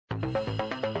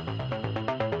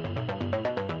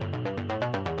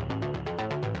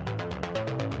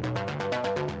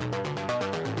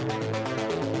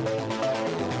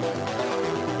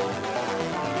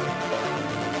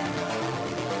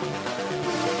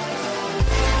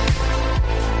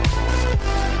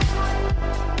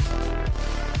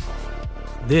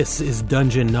This is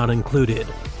Dungeon Not Included,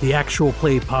 the actual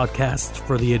play podcast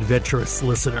for the adventurous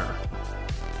listener.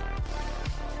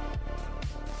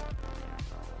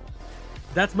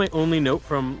 That's my only note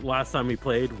from last time we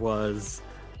played was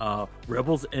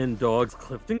Rebels and Dogs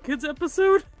Clifton Kids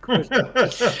episode.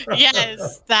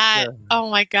 Yes, that. Yeah. Oh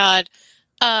my god.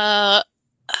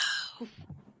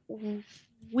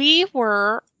 We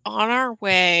were on our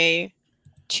way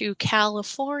to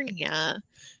California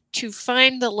to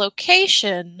find the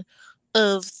location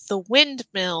of the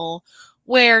windmill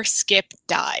where Skip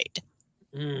died.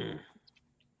 And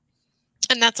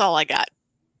that's all I got.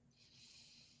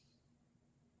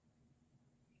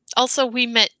 Also, we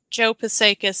met Joe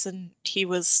Pasakis, and he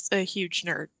was a huge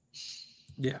nerd.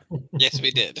 Yeah. Yes,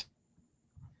 we did.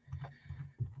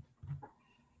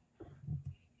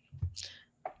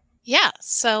 Yeah,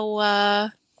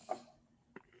 so,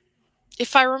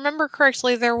 if I remember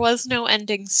correctly, there was no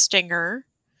ending stinger.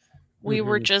 We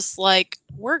were just like,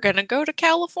 we're gonna go to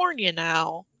California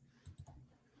now.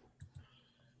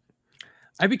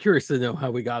 I'd be curious to know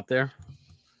how we got there.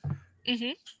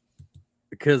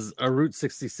 Because a Route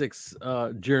 66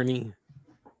 journey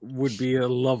would be a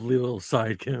lovely little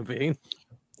side campaign.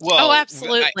 Well,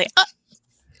 absolutely. I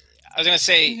was gonna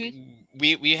say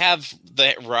we have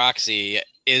the Roxy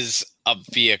is a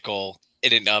vehicle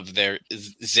in and of their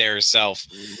self,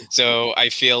 so I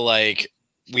feel like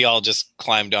we all just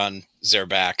climbed on their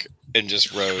back and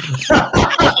just rode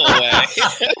the whole way.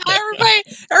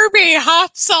 everybody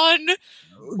hops on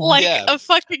like a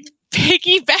fucking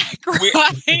piggyback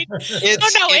ride.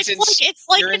 It's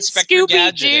like in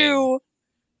Scooby-Doo.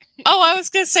 Oh, I was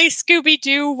gonna say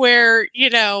Scooby-Doo, where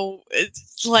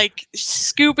it's like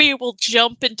Scooby will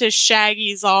jump into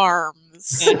Shaggy's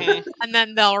arms, and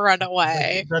then they'll run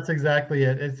away. That's exactly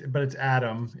it. But it's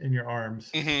Adam in your arms.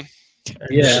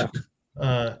 Yeah.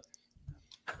 A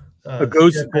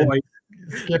ghost boy.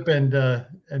 Skip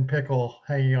and Pickle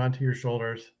hanging onto your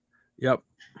shoulders. Yep.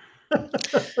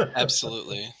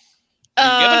 Absolutely. You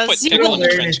haven't put Pickle in the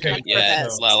trench coat yet,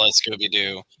 Lala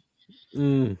Scooby-Doo.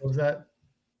 What was that?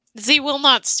 Z will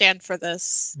not stand for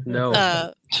this.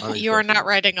 No. You are not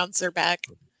riding on Zerback.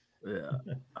 Yeah.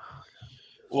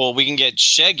 Well, we can get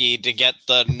Shaggy to get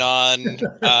the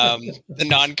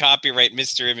non-copyright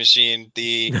mystery machine,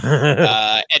 the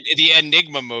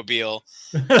Enigma Mobile,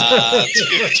 to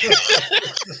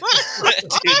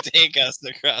take us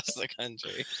across the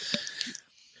country.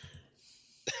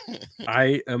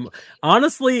 I am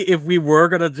honestly, if we were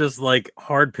gonna just like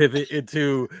hard pivot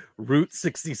into Route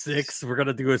 66, we're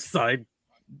gonna do a side.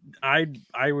 I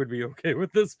would be okay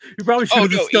with this. You probably should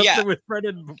have discussed it with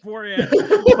Brendan beforehand.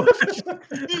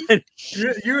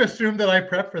 You assumed that I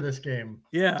prepped for this game.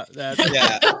 Yeah,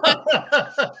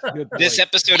 This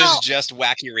episode is just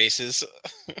wacky races.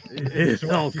 I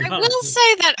will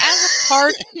say that as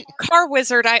a car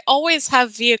wizard, I always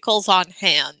have vehicles on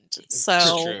hand.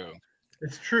 So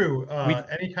it's true.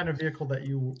 Any kind of vehicle that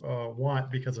you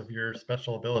want because of your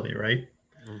special ability, right?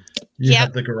 You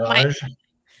have the garage.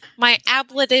 My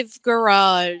ablative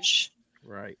garage.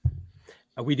 Right.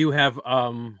 We do have,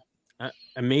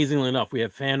 amazingly enough, we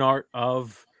have fan art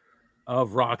of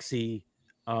Roxy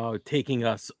taking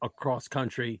us across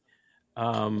country,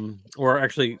 or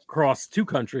actually across two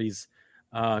countries,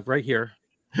 right here.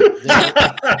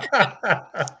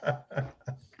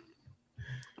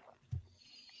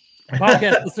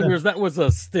 Podcast listeners, that was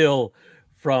a still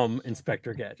from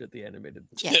Inspector Gadget, the animated.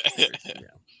 Yeah.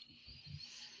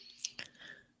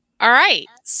 All right.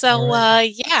 So,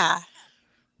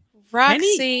 Roxy.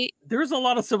 Penny, there's a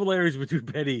lot of similarities between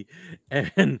Penny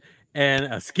and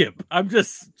Skip. I'm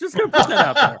just gonna put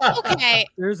that out there. Okay,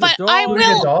 there's but a dog.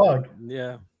 A dog.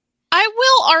 Yeah. I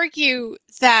will argue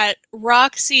that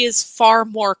Roxy is far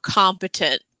more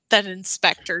competent than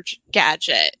Inspector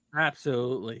Gadget.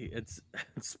 Absolutely. It's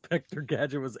Inspector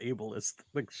Gadget was ableist,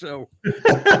 like show.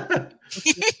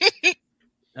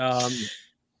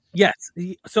 Yes.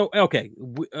 So, okay.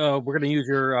 We're going to use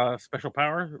your special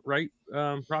power, right,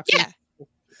 Roxy?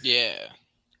 Yeah.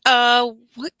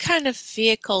 What kind of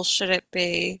vehicle should it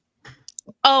be?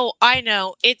 Oh, I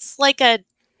know. It's like a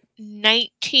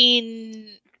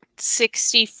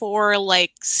 1964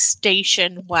 like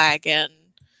station wagon,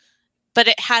 but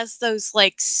it has those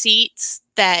like seats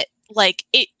that like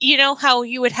it. You know how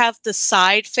you would have the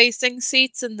side-facing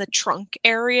seats in the trunk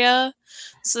area,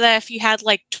 so that if you had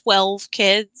like 12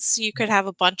 kids, you could have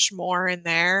a bunch more in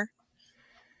there.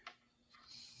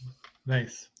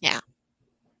 Nice. Yeah.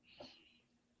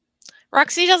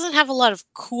 Roxy doesn't have a lot of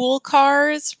cool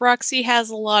cars. Roxy has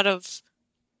a lot of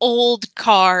old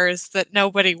cars that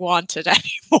nobody wanted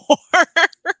anymore.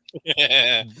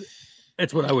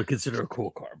 That's what I would consider a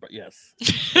cool car, but yes.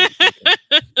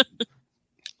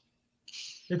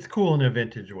 It's cool in a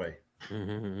vintage way.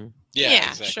 Mm-hmm. Yeah,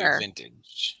 exactly. Sure.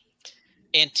 Vintage.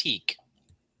 Antique.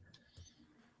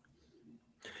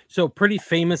 So pretty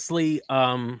famously,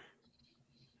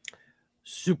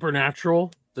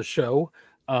 Supernatural, the show,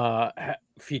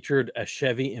 featured a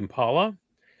Chevy Impala.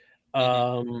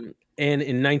 And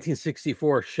in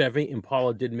 1964, Chevy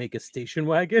Impala did make a station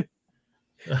wagon,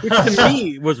 which to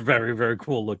me was very, very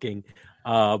cool looking.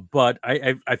 But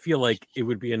I feel like it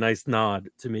would be a nice nod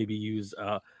to maybe use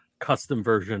a custom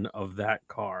version of that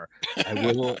car.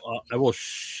 I will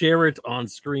share it on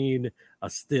screen, a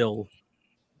still.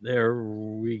 There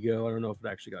we go. I don't know if it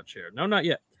actually got shared. No, not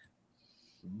yet.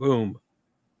 Boom.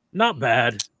 Not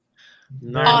bad.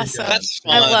 Awesome. That's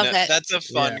fun. I love it. That's a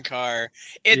fun car.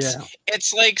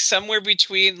 It's like somewhere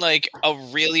between like a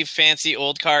really fancy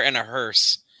old car and a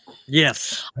hearse.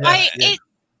 Yes.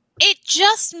 It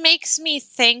just makes me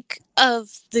think of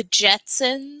the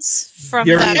Jetsons from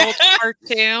that old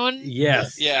cartoon.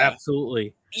 Yes. Yeah.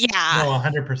 Absolutely. Yeah. No,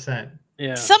 100%.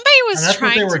 Yeah. Somebody was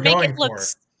trying to make it look.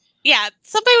 Yeah,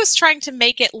 somebody was trying to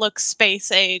make it look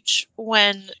space age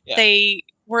when they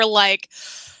were like,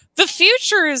 the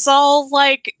future is all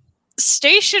like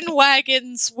station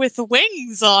wagons with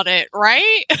wings on it,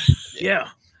 right? Yeah.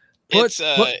 Put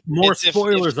more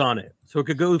spoilers on it so it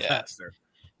could go faster.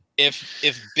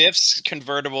 If Biff's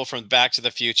convertible from Back to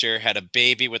the Future had a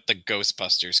baby with the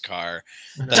Ghostbusters car,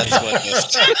 that's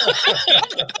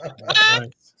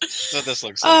what this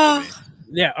looks like to me.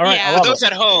 Yeah, all right. Yeah. For those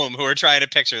at home who are trying to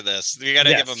picture this, we got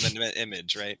to give them an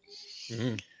image, right?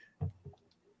 Mm-hmm.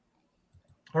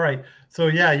 All right. So,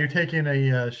 yeah, you're taking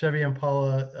a Chevy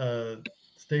Impala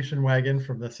station wagon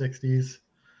from the 60s,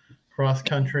 cross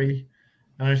country.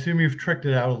 And I assume you've tricked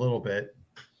it out a little bit.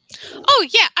 Oh,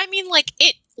 yeah. I mean, like,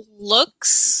 it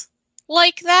looks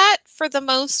like that for the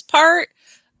most part.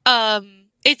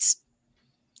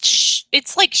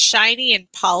 It's like shiny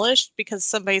and polished because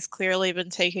somebody's clearly been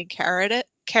taking care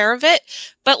of it.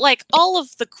 But like all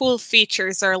of the cool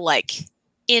features are like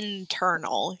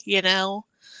internal, you know?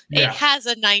 Yeah. It has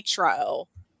a nitro,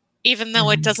 even though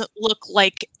it doesn't look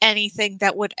like anything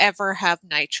that would ever have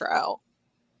nitro.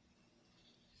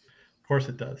 Of course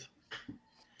it does.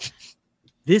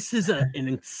 This is an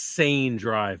insane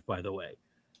drive, by the way,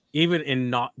 even in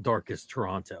not darkest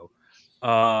Toronto.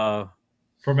 From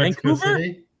Vancouver?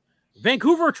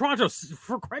 Vancouver or Toronto?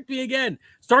 Correct me again.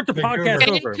 Start the podcast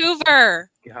over.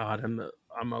 Vancouver. God,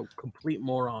 I'm a complete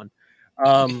moron.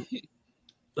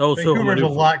 Vancouver's a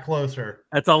lot closer.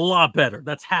 That's a lot better.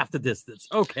 That's half the distance.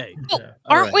 Okay. Oh,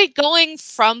 aren't we going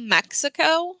from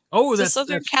Mexico? To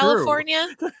Southern California?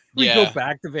 We go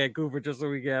back to Vancouver just so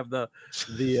we can have the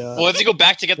well, let's go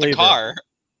back to get the car.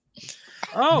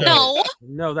 Oh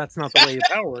no, that's not the way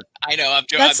that works. I know. I'm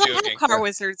joking. That's not how Car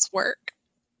Wizards work.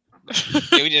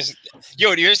 You're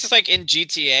just like in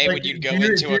GTA when you'd go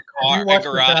into a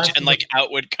garage and like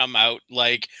out would come out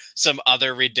like some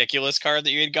other ridiculous car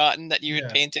that you had gotten that you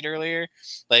had painted earlier.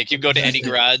 Like you go to any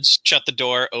garage, shut the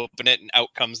door, open it, and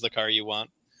out comes the car you want.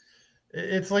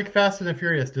 It's like Fast and the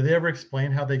Furious. Do they ever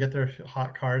explain how they get their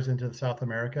hot cars into South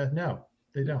America? No,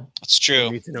 they don't. That's true.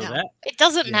 You need to know that. It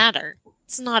doesn't matter.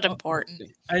 It's not important.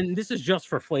 And this is just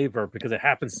for flavor because it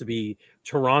happens to be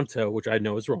Toronto, which I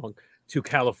know is wrong, to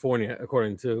California,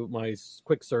 according to my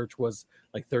quick search, was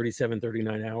like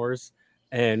 39 hours.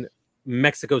 And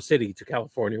Mexico City to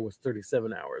California was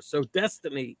 37 hours. So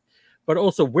destiny. But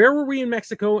also, where were we in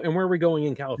Mexico and where are we going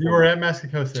in California? You were at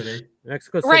Mexico City.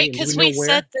 Right, because we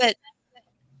said that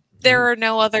there are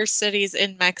no other cities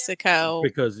in Mexico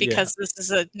because this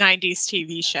is a 90s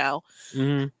TV show.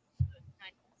 Mm-hmm.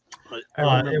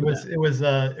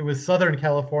 It was Southern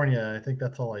California. I think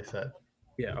that's all I said.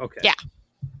 Yeah. Okay. Yeah.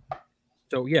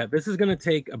 So yeah, this is going to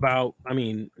take about. I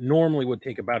mean, normally would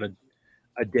take about a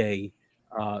day.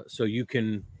 So you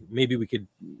can maybe we could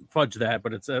fudge that,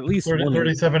 but it's at least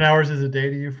 37 hours is a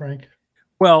day to you, Frank.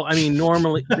 Well, I mean,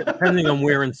 normally depending on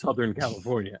where in Southern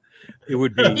California, it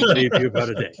would be maybe about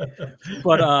a day.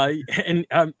 But and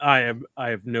I'm not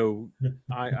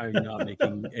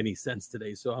making any sense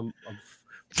today, so I'm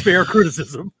fair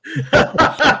criticism.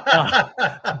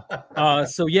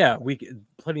 So yeah,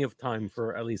 plenty of time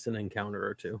for at least an encounter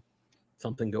or two.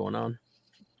 something going on.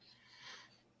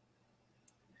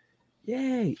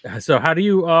 Yay! So, how do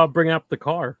you bring up the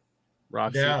car,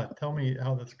 Roxy? Yeah, tell me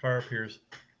how this car appears.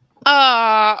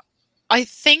 I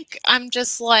think I'm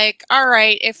just like, all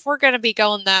right, if we're gonna be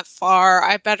going that far,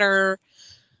 I better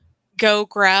go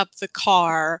grab the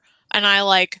car. And I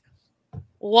like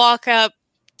walk up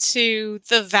to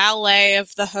the valet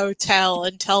of the hotel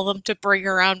and tell them to bring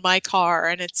around my car,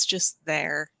 and it's just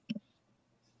there.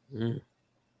 Mm.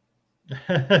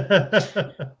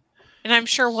 And I'm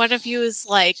sure one of you is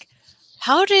like,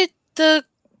 how did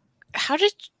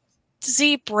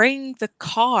Z bring the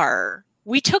car?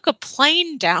 We took a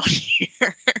plane down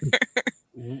here.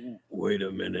 Wait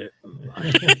a minute.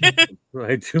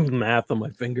 I do math on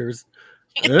my fingers.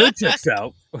 It checks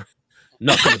out.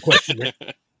 Not going to question it.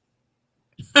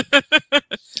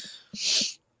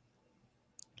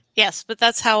 Yes, but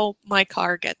that's how my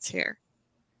car gets here.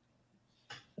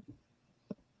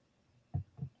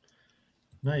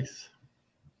 Nice.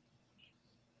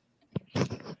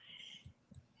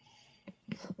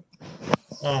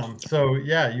 So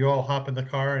yeah, you all hop in the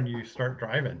car and you start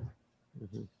driving.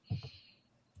 Mm-hmm.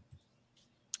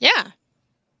 Yeah.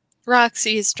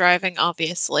 Roxy is driving,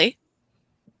 obviously.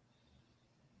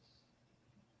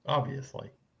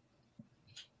 Obviously.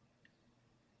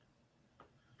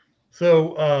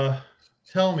 So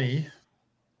tell me,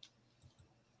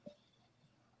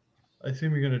 I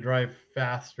assume you're going to drive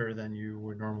faster than you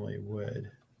would normally would.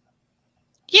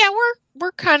 Yeah,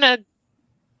 we're kind of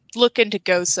looking to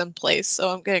go someplace, so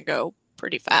I'm going to go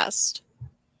pretty fast.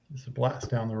 Just a blast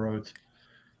down the roads.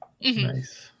 Mm-hmm.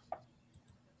 Nice.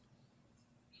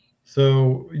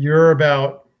 So you're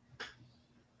about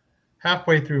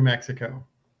halfway through Mexico,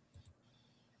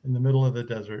 in the middle of the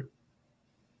desert,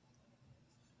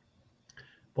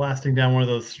 blasting down one of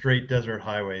those straight desert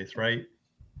highways, right?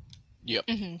 Yep.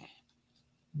 Mm-hmm.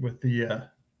 With the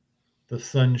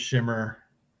sun shimmer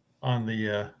on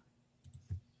the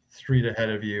street ahead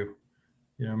of you,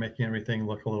 you know, making everything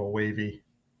look a little wavy.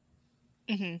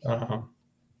 Mm-hmm.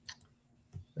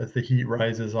 As the heat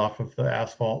rises off of the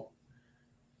asphalt.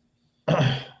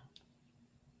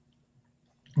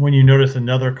 When you notice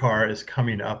another car is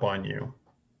coming up on you,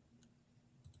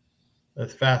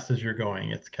 as fast as you're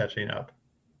going, it's catching up.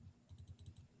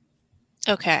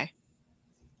 Okay.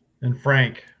 And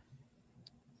Frank,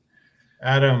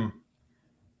 Adam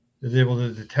is able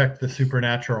to detect the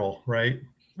supernatural, right?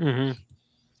 Mm-hmm.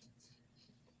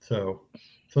 So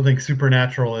something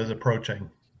supernatural is approaching.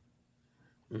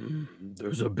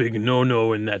 There's a big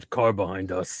no-no in that car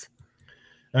behind us.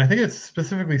 And I think it's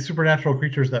specifically supernatural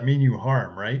creatures that mean you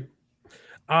harm, right?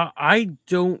 I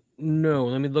don't know.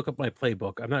 Let me look up my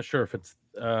playbook. I'm not sure if it's...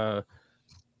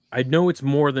 I know it's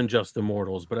more than just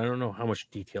immortals, but I don't know how much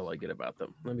detail I get about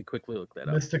them. Let me quickly look that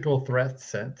up. Mystical threat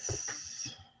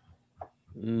sense.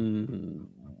 Why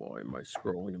am I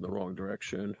scrolling in the wrong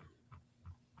direction?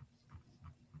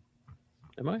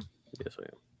 Am I? Yes,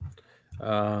 I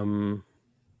am.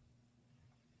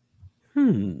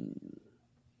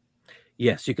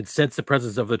 Yes, you can sense the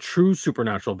presence of the true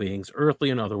supernatural beings, earthly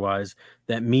and otherwise,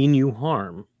 that mean you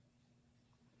harm.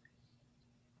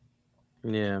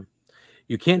 Yeah.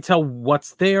 You can't tell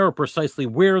what's there or precisely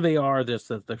where they are. There's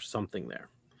something there.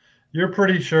 You're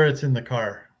pretty sure it's in the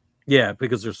car. Yeah,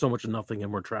 because there's so much nothing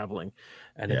and we're traveling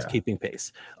and it's keeping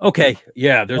pace. Okay,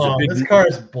 yeah, there's a big... This car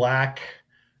is black.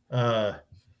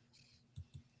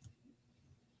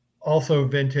 Also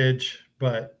vintage,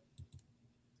 but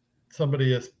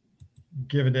somebody has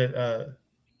given it a,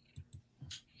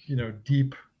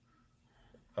 deep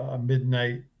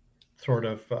midnight sort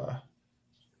of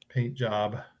paint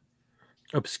job.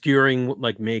 Obscuring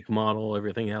like make, model,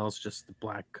 everything else, just the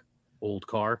black old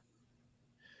car.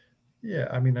 Yeah,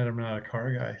 I mean, I'm not a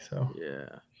car guy, so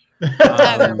yeah.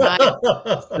 Never mind.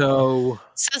 So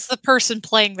says the person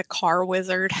playing the car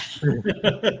wizard.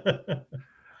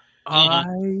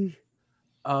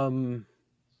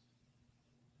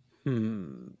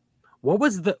 What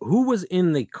was who was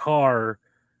in the car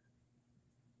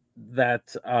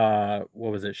that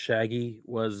what was it? Shaggy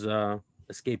was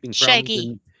escaping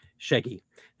from? Shaggy,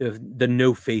 the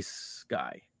no face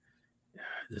guy.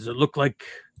 Does it look like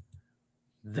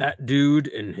that dude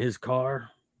in his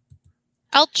car?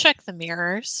 I'll check the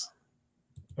mirrors.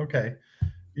 Okay.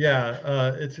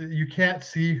 Yeah, you can't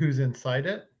see who's inside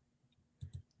it.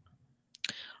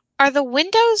 Are the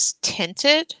windows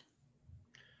tinted?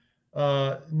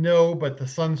 No, but the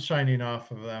sun's shining off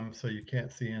of them, so you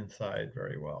can't see inside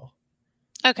very well.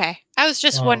 Okay. I was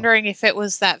just wondering if it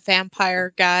was that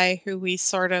vampire guy who we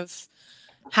sort of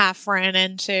half ran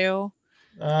into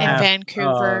in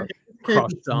Vancouver.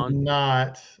 crushed on.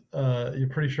 Not. You're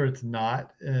pretty sure it's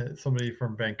not somebody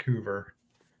from Vancouver.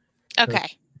 Okay.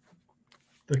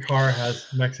 The car has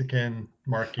Mexican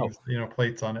markings,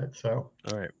 plates on it. So.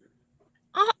 All right.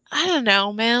 I don't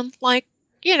know, man. Like,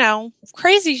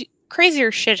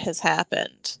 crazier shit has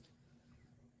happened.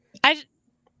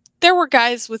 There were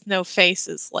guys with no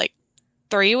faces like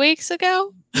 3 weeks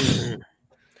ago.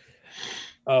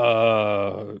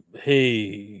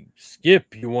 Hey,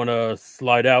 Skip, you want to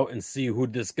slide out and see who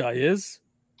this guy is?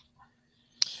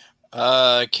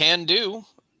 Can do.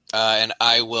 And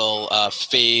I will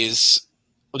phase.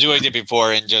 We'll do what I did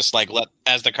before and just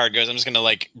as the card goes, I'm just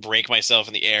gonna break myself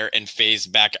in the air and phase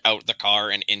back out the car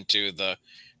and into the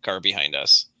car behind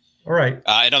us. All right.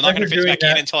 And I'm not going to phase back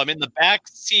in until I'm in the back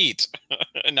seat.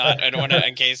 I don't want to,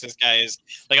 in case this guy is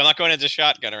I'm not going into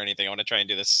shotgun or anything. I want to try and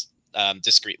do this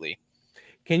discreetly.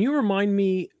 Can you remind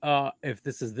me if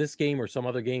this is this game or some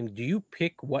other game? Do you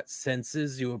pick what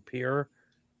senses you appear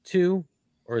to,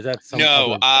 or is that something?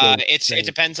 No, it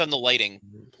depends on the lighting.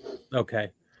 Okay.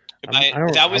 I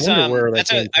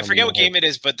forget what game it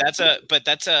is, but that's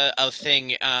a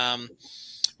thing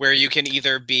where you can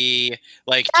either be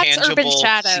that's tangible Urban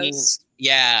Shadows.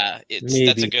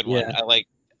 That's a good one. Yeah. I like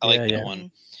that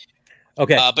one.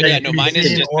 Okay. But mine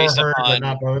is just based upon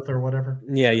not both or whatever.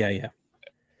 Yeah.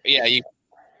 Yeah,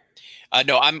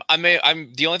 no, I'm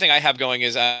the only thing I have going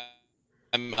is I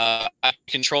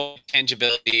control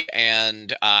tangibility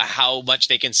and how much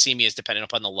they can see me is dependent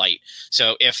upon the light.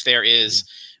 So if there is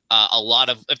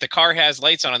if the car has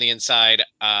lights on the inside,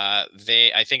 I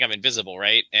think I'm invisible,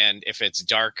 right? And if it's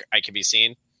dark, I can be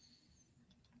seen.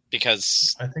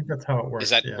 Because I think that's how it works. Is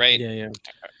that right?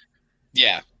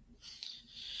 Yeah.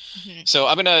 Mm-hmm. So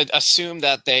I'm going to assume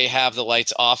that they have the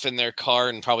lights off in their car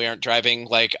and probably aren't driving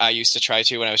like I used to try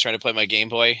to when I was trying to play my Game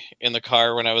Boy in the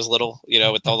car when I was little,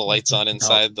 with all the lights on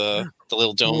inside the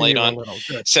little dome light on.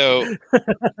 So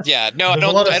yeah, no,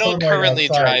 I don't currently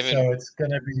drive. So it's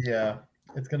going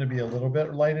to be a little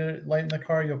bit light in the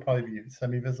car. You'll probably be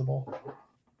semi-visible.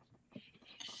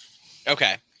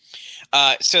 Okay.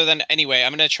 So then anyway,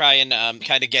 I'm going to try and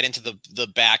kind of get into the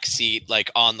back seat,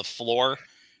 on the floor.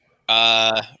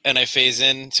 And I phase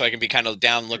in so I can be kind of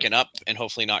down looking up and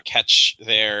hopefully not catch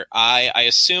their eye. I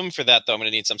assume for that, though, I'm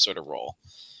going to need some sort of roll.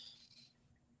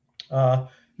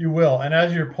 You will. And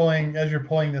as you're pulling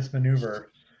this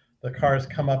maneuver, the car's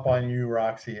come up on you,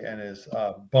 Roxy, and is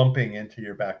bumping into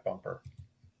your back bumper.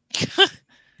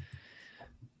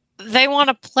 They want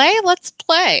to play? Let's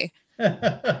play.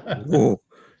 Ooh,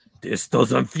 this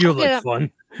doesn't feel like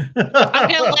fun. I'm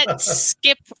going to let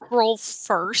Skip roll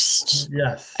first.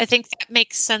 Yes. I think that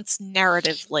makes sense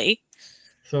narratively.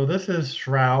 So this is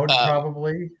Shroud,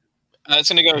 probably. It's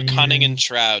going to go Cunning and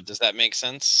Shroud. Does that make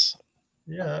sense?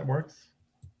 Yeah, that works.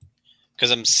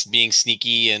 Because I'm being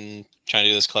sneaky and trying to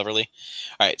do this cleverly.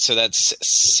 All right, so that's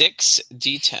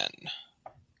 6d10.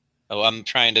 Oh, I'm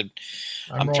trying to do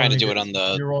it on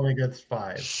the... You're rolling against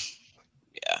 5.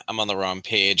 Yeah, I'm on the wrong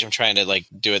page. I'm trying to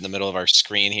do it in the middle of our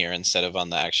screen here instead of on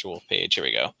the actual page. Here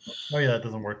we go. Oh yeah, that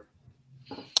doesn't work.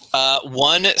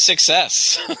 1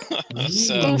 success.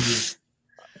 So,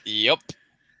 yep.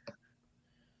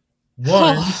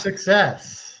 1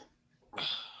 success.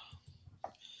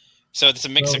 So it's a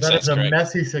mixed success. That's a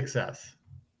messy success.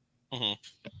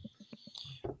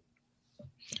 Mm-hmm.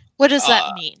 What does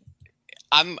that mean?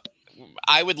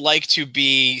 I would like to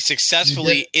be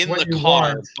successfully in the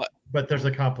car, but there's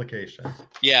a complication.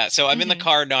 Yeah, so I'm in the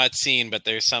car, not seen, but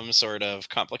there's some sort of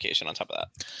complication on top of that.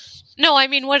 No, I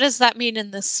mean, what does that mean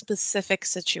in this specific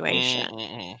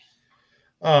situation?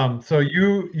 So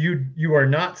you are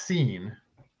not seen,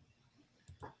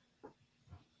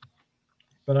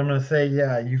 but I'm going to say,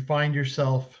 yeah, you find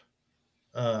yourself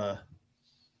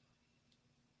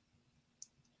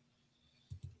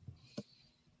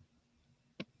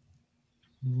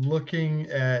looking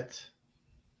at.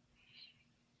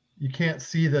 You can't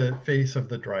see the face of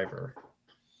the driver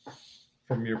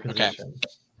from your position.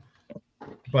 Okay.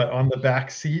 But on the back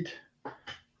seat,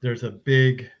 there's a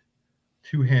big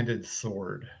 2-handed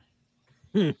sword.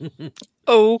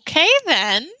 Okay,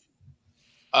 then.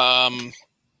 I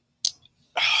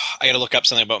got to look up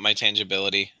something about my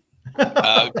tangibility.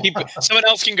 Someone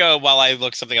else can go while I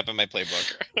look something up in my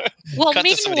playbook. Well,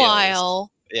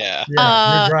 meanwhile... Yeah,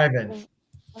 you're driving.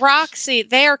 Roxy,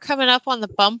 they are coming up on the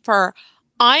bumper.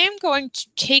 I am going to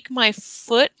take my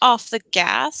foot off the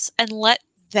gas and let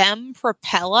them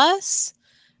propel us.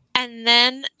 And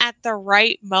then at the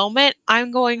right moment, I'm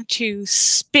going to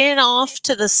spin off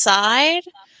to the side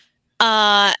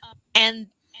and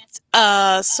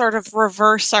sort of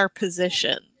reverse our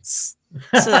positions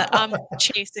so that I'm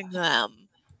chasing them.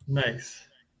 Nice.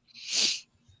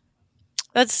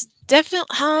 That's definitely.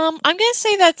 I'm gonna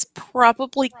say that's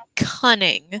probably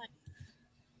cunning,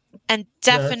 and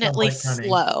definitely like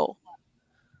slow.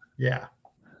 Yeah.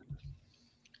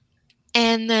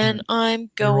 And then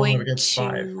I'm going to.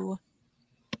 5.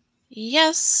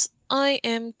 Yes, I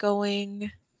am going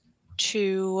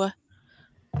to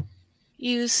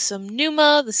use some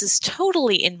Pneuma. This is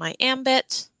totally in my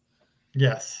ambit.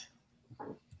 Yes.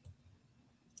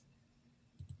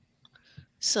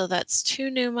 So that's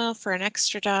 2 Pneuma for an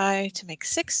extra die to make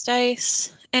 6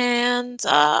 dice. And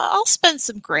I'll spend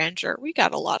some grandeur. We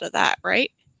got a lot of that,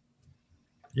 right?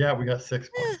 Yeah, we got 6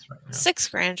 points right now. 6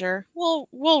 grandeur.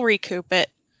 We'll recoup it.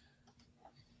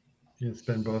 You can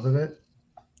spend both of it?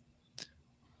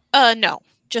 No,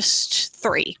 just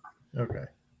 3. Okay.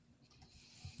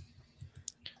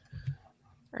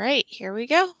 All right, here we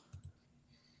go.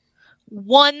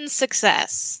 1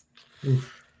 success.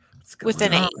 Oof. With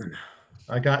an 8.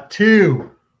 I got 2.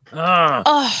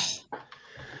 Oh,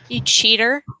 you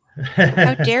cheater.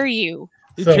 How dare you?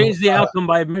 You changed the outcome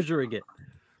by measuring it.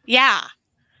 Yeah.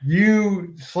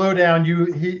 You slow down.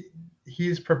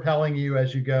 He's propelling you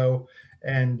as you go,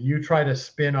 and you try to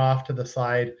spin off to the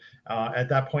side. At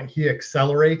that point, he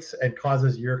accelerates and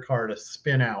causes your car to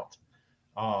spin out,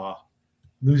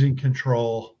 losing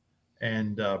control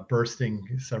and bursting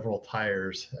several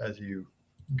tires as you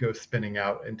go spinning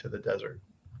out into the desert.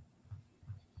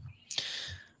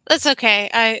 That's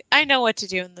okay. I know what to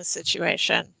do in this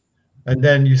situation. And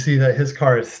then you see that his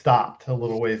car is stopped a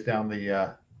little ways down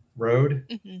the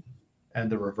road, and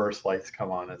the reverse lights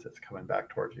come on as it's coming back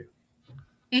towards you.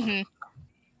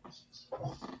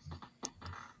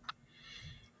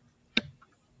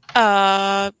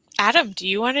 Adam, do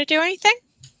you want to do anything?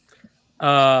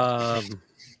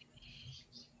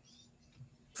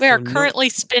 We are currently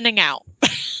spinning out.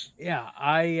 Yeah,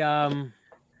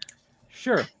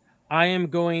 sure. I am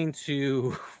going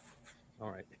to. All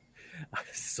right.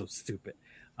 So stupid.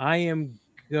 I am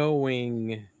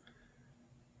going.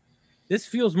 This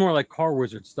feels more like Car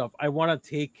Wizard stuff. I want to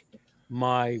take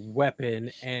my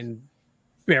weapon and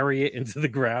bury it into the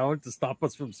ground to stop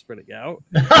us from spinning out.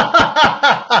 Oh,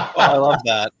 I love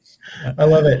that. I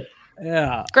love it.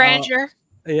 Yeah. Grandeur.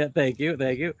 Yeah, thank you.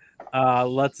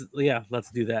 Let's do that.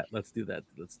 Let's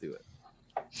do it.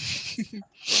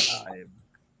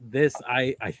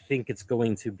 I think it's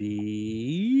going to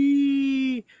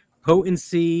be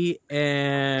potency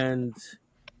and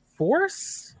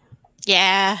force.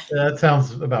 Yeah. That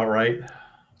sounds about right.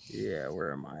 Yeah,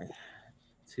 where am I?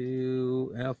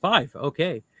 5.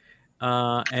 Okay.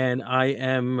 And I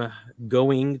am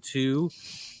going to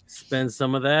spend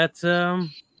some of that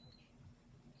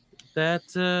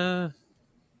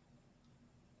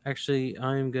actually,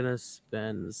 I'm gonna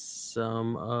spend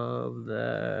some of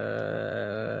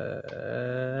that.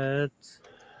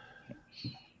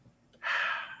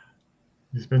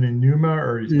 You spending Pneuma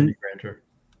or are you spending Grandeur?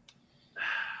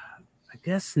 I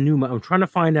guess Pneuma. I'm trying to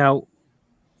find out.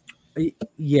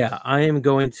 Yeah, I am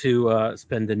going to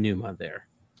spend the Pneuma there.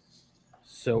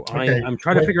 So okay. I'm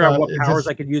trying to figure out what powers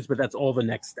I could use, but that's all the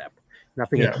next step.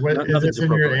 Nothing. Yeah, is this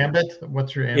in your ambit?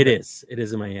 What's your ambit? It is. It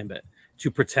is in my ambit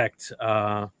to protect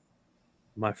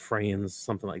my friends,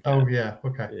 something like that. Oh yeah.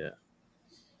 Okay.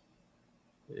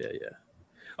 Yeah.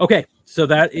 Okay, so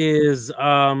that is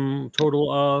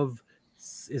total of,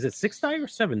 is it 6 die or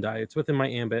 7 die? It's within my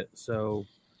ambit, so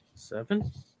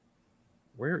 7.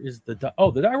 Where is the die?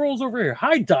 Oh, the die roller's over here.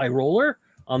 Hi, die roller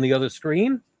on the other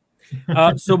screen.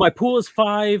 So my pool is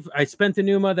 5. I spent the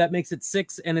Pneuma. That makes it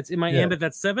 6, and it's in my ambit.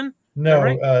 That's 7. No,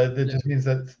 right? That just means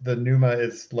that the Pneuma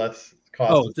is less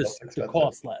cost. Oh, just to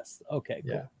cost less. Okay,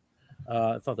 cool. Yeah.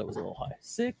 I thought that was a little high.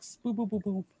 6. Boop, boop, boop,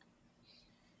 boop.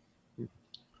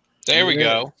 There we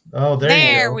go. Oh,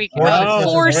 there we go.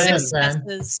 4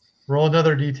 successes. Roll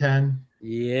another D10.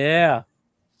 Yeah.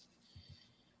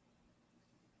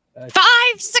 5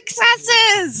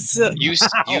 successes. You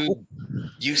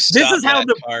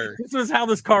this is how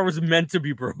this car was meant to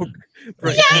be broke.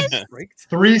 Yes.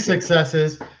 3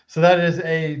 successes. So that is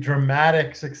a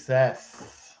dramatic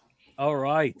success. All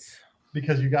right.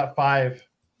 Because you got 5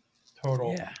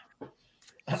 total. Yeah.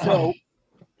 So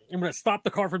I'm going to stop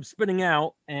the car from spinning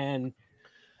out, and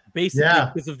basically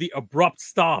because of the abrupt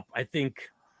stop, I think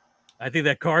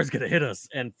that car is going to hit us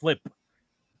and flip.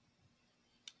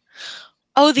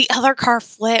 Oh, the other car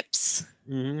flips.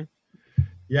 Mm-hmm.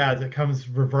 Yeah, it comes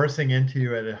reversing into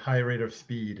you at a high rate of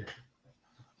speed.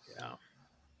 Yeah.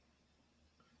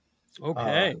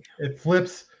 Okay. It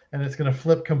flips, and it's going to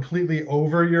flip completely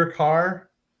over your car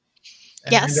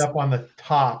and end up on the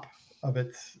top of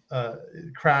its.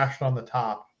 It crashed on the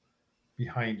top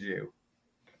behind you.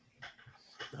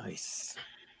 Nice.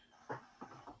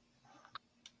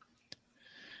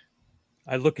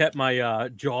 I look at my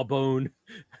jawbone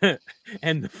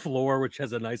and the floor, which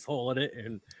has a nice hole in it,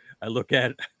 and I look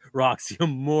at Roxy.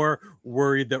 I'm more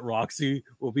worried that Roxy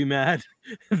will be mad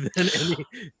than any.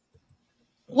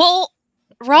 Well,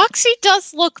 Roxy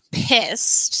does look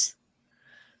pissed.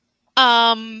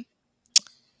 But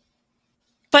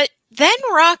then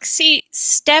Roxy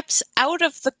steps out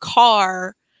of the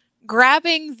car,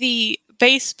 grabbing the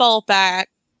baseball bat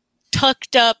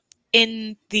tucked up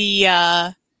in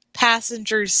the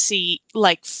passenger's seat,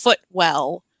 like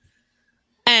footwell,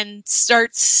 and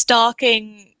starts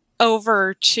stalking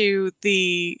over to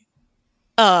the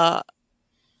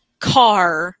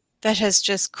car that has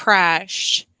just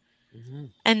crashed. Mm-hmm.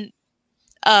 And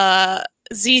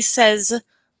Z says,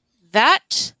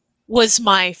 "That was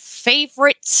my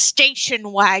favorite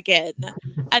station wagon."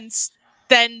 And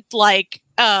then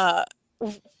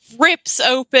rips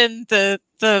open the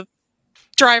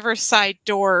driver's side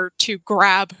door to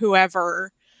grab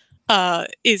whoever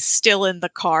is still in the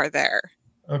car there.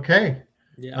 Okay.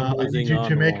 Yeah, I need you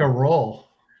to make a roll.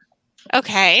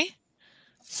 Okay.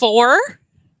 4?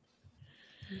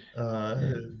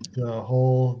 The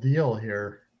whole deal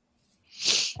here.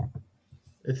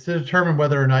 It's to determine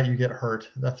whether or not you get hurt.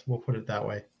 We'll put it that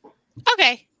way.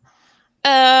 Okay.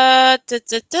 I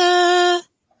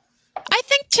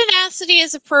think tenacity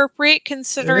is appropriate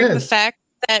considering the fact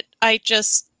that I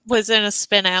just was in a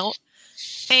spin out.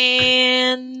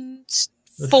 And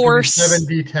force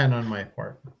 7d10 on my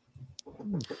part.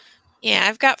 Yeah,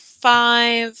 I've got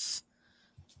 5.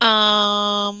 Yeah,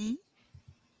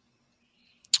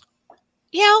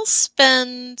 I'll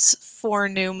spend 4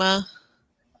 Numa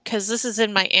because this is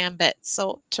in my ambit,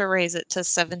 so to raise it to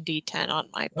 7d10 on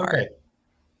my part. Okay.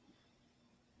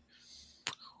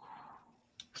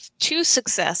 2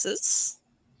 successes.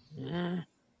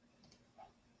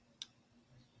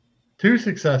 2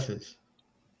 successes.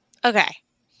 Okay.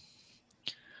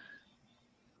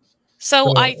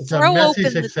 So I throw open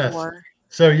success. The door.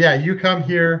 So yeah, you come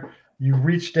here, you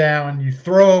reach down, you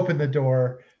throw open the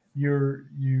door, you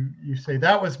say,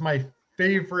 "That was my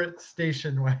favorite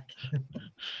station wagon."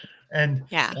 And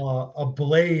a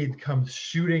blade comes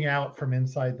shooting out from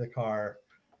inside the car.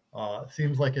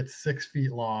 Seems like it's 6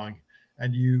 feet long,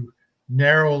 and you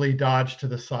narrowly dodge to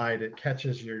the side. It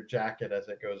catches your jacket as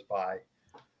it goes by.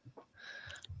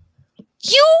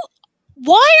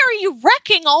 Why are you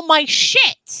wrecking all my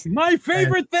shit? My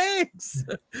favorite things.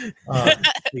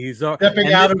 These are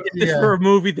stepping out of this for a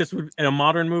movie. This would, in a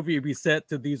modern movie, would be set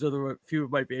to these are the few of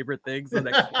my favorite things. The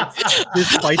next this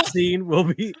fight scene will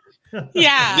be.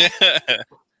 Yeah.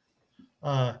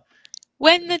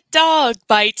 When the dog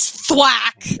bites,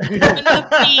 thwack. When the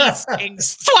bee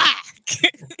stings, thwack.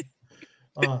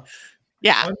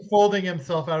 Yeah. Unfolding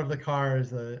himself out of the car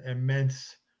is an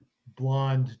immense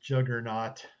blonde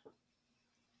juggernaut.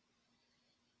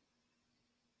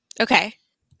 Okay.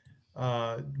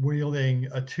 Wielding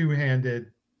a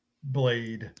 2-handed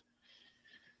blade.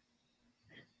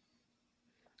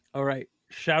 All right.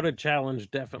 Shouted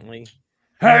challenge, definitely.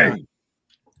 Hey!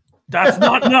 That's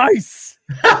not nice!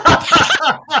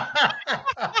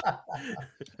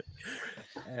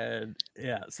 And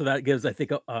yeah, so that gives, I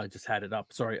think, I just had it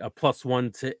up. Sorry, a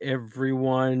 +1 to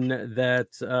everyone that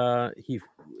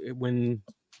when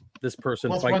this person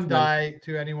 +1 fights die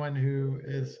to anyone who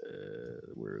is.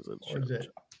 Where is it? Where is it?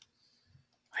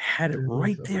 I had it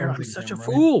right there. I'm such a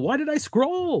fool. Why did I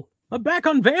scroll? I'm back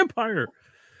on Vampire.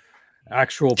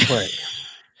 Actual play.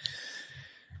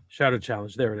 Shouted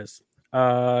challenge. There it is.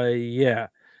 Yeah.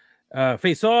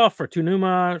 Face off for 2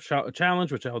 Numa.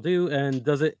 Challenge, which I'll do. And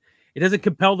it doesn't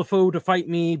compel the foe to fight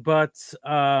me, but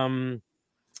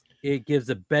it gives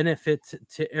a benefit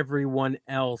to everyone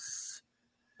else.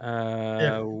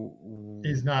 If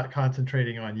he's not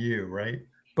concentrating on you, right?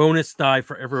 Bonus die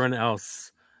for everyone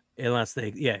else, unless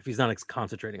if he's not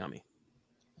concentrating on me.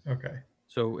 Okay.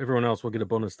 So everyone else will get a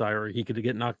bonus die, or he could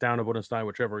get knocked down, a bonus die,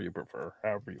 whichever you prefer,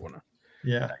 however you want to.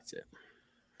 Yeah.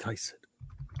 Dice it.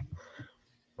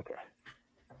 Okay.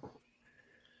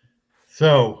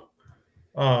 So,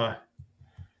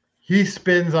 he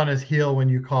spins on his heel when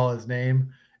you call his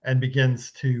name and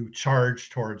begins to charge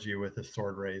towards you with his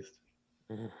sword raised.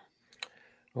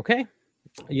 Okay.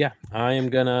 Yeah, I am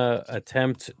gonna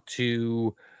attempt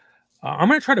to. I'm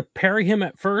gonna try to parry him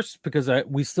at first because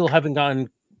we still haven't gotten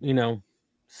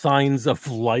signs of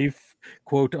life,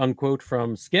 quote unquote,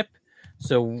 from Skip.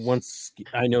 So once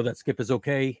I know that Skip is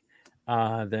okay,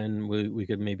 then we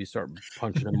could maybe start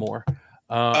punching him more.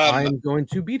 I'm going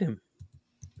to beat him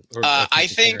I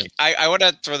think I want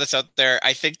to throw this out there.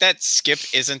 I think that Skip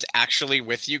isn't actually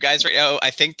with you guys right now.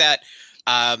 I think that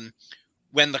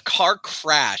when the car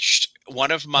crashed,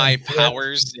 one of my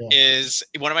powers is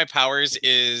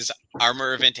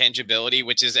armor of intangibility,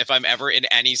 which is if I'm ever in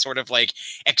any sort of like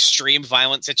extreme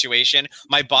violent situation,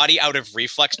 my body out of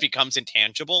reflex becomes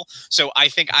intangible. So I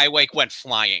think I like went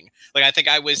flying. Like I think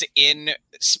I was in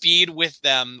speed with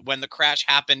them when the crash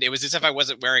happened. It was as if I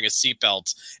wasn't wearing a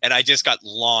seatbelt and I just got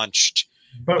launched.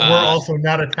 But we're also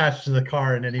not attached to the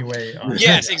car in any way.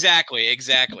 Yes,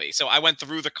 exactly. So I went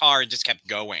through the car and just kept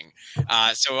going.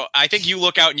 So I think you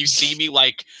look out and you see me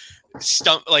like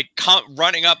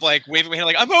running up, like waving my hand,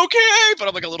 like I'm okay, but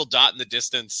I'm like a little dot in the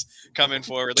distance coming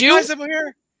forward. Like, guys, I'm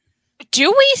here. Do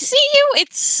we see you?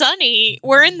 It's sunny.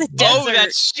 We're in the desert. Oh,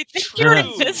 that's true. You're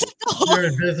invisible. You're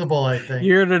invisible, I think.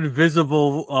 You're an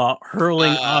invisible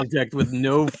hurling object with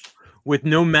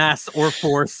no mass or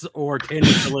force or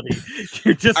tangibility.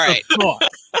 You're just all right. a thought.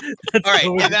 All right.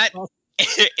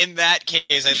 In that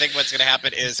case, I think what's going to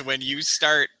happen is when you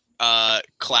start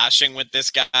clashing with this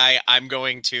guy, I'm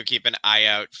going to keep an eye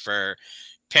out for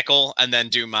Pickle and then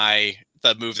do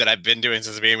the move that I've been doing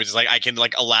since the beginning, which is like I can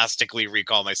like elastically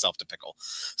recall myself to Pickle.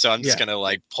 So I'm just going to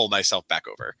like pull myself back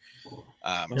over.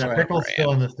 Pickle's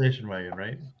still in the station wagon,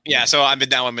 right? Yeah. So I'm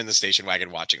in the station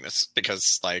wagon watching this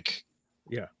because like,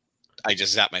 I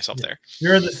just zapped myself there.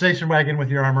 You're in the station wagon with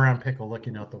your arm around Pickle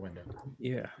looking out the window.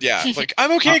 Yeah. Like,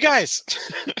 I'm okay, guys.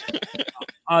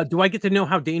 Do I get to know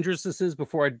how dangerous this is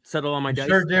before I settle on my dice?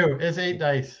 Sure do. It's 8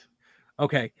 dice.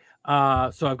 Okay.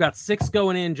 So I've got 6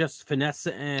 going in, just finesse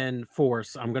and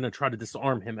force. I'm going to try to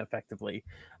disarm him effectively,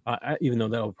 even though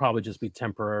that'll probably just be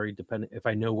temporary, depending if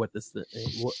I know what this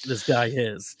guy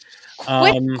is.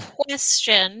 Quick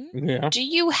question. Yeah. Do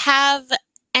you have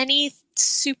any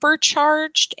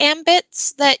supercharged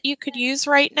ambits that you could use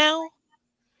right now?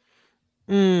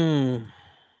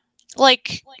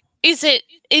 Like, is it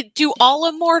do all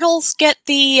immortals get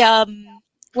the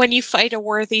when you fight a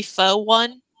worthy foe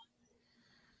one?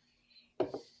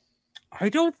 I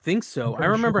don't think so. I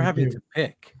remember having to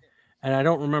pick, and I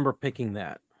don't remember picking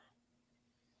that.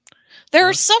 There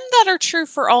are some that are true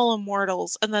for all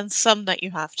immortals, and then some that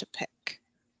you have to pick.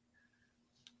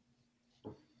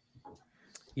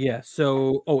 Yeah,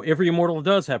 so every immortal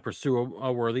does have pursue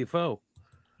a worthy foe.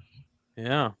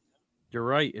 Yeah, you're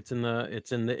right. It's in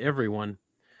the everyone.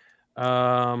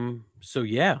 So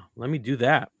yeah, let me do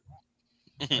that.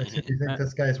 Do you think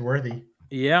this guy's worthy?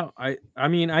 Yeah, I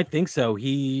mean I think so.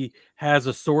 He has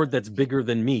a sword that's bigger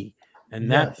than me,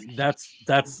 and that's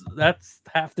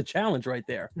half the challenge right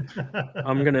there.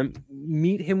 I'm gonna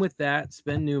meet him with that.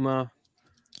 Spend Numa.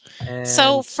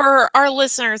 So for our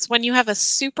listeners, when you have a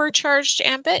supercharged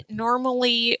ambit,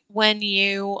 normally when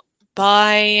you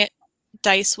buy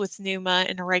dice with Numa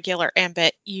in a regular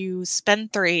ambit, you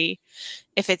spend 3.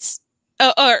 If it's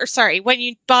when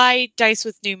you buy dice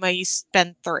with Numa, you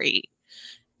spend 3.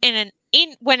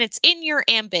 When it's in your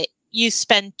ambit, you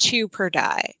spend 2 per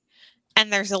die,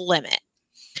 and there's a limit.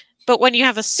 But when you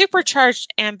have a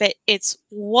supercharged ambit, it's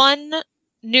 1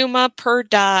 Numa per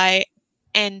die.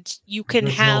 And you can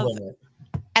have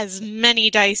as many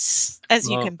dice as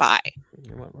you can buy.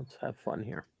 Well, let's have fun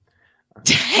here.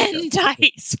 10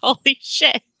 dice. Holy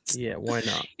shit. Yeah, why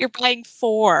not? You're buying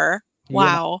 4.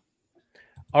 Wow.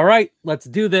 All right, let's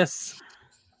do this.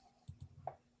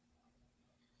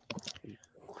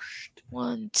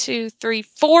 1, 2, 3,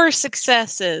 4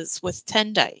 successes with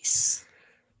 10 dice.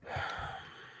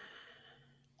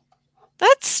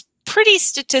 That's pretty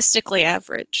statistically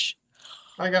average.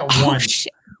 I got 1.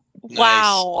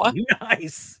 Wow.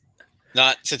 Nice.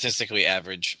 Not statistically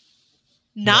average.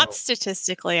 Not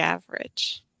statistically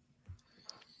average.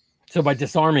 So by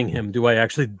disarming him, do I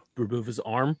actually remove his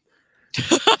arm?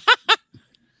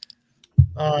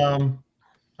 I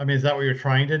mean, is that what you're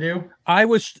trying to do? I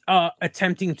was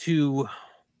attempting to,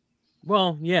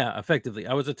 effectively.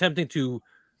 I was attempting to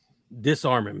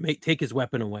disarm him, take his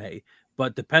weapon away.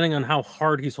 But depending on how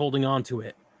hard he's holding on to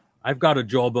it, I've got a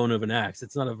jawbone of an axe.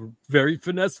 It's not a very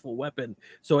finesseful weapon,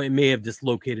 so it may have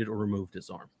dislocated or removed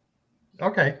his arm.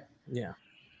 Okay. Yeah.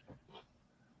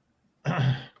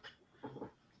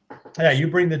 Yeah, you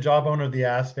bring the jawbone of the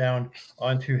axe down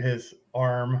onto his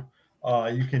arm.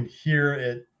 You can hear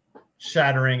it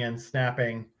shattering and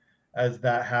snapping as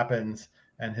that happens,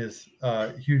 and his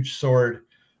huge sword,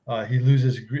 he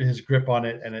loses his grip on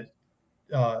it, and it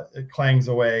clangs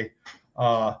away.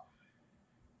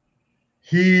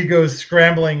 He goes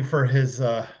scrambling for his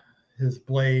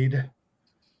blade,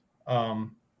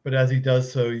 but as he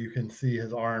does so, you can see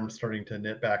his arm starting to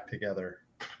knit back together.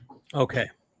 Okay.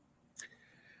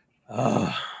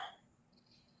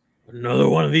 Another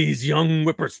one of these young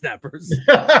whippersnappers with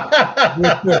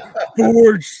the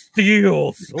forged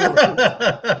steel sword.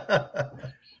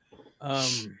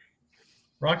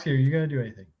 Roxy, are you gonna do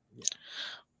anything?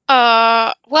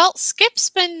 Well, Skip's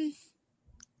been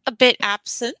a bit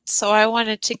absent, so I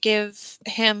wanted to give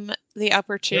him the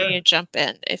opportunity to jump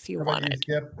in if you wanted.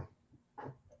 Skip?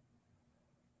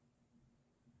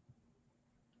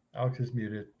 Alex is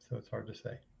muted, so it's hard to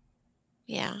say.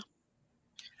 Yeah.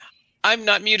 I'm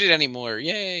not muted anymore.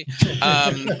 Yay.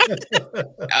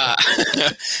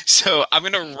 So I'm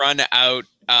going to run out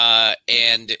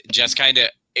and just kind of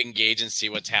engage and see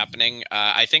what's happening.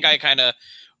 I think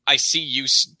I see you,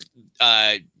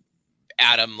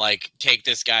 Adam, like take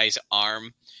this guy's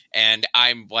arm, and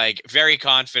I'm like very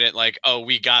confident, like, oh,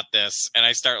 we got this. And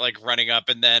I start like running up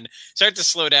and then start to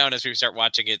slow down as we start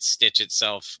watching it stitch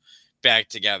itself back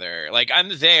together. Like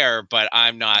I'm there, but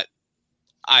I'm not.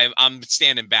 I'm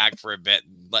standing back for a bit,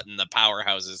 letting the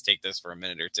powerhouses take this for a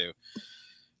minute or two.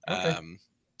 Okay. I'm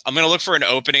going to look for an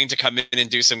opening to come in and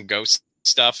do some ghost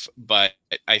stuff, but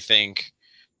I think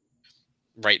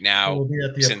right now, we'll be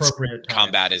at the since appropriate time.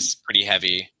 Combat is pretty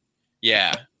heavy.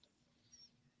 Yeah.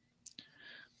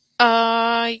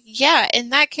 Yeah,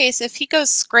 in that case, if he goes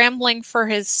scrambling for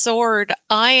his sword,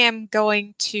 I am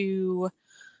going to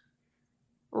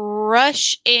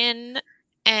rush in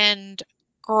and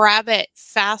grab it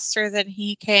faster than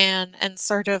he can and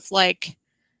sort of like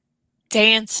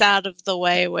dance out of the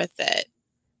way with it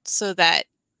so that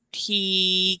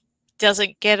he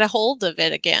doesn't get a hold of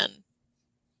it again.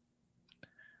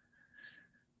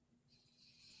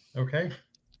 Okay.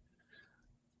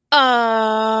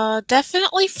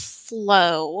 Definitely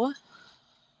flow.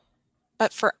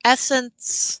 But for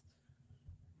essence,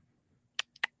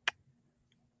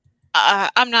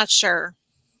 I'm not sure.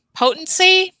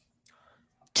 Potency?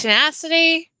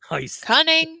 Tenacity? Heist.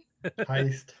 Cunning?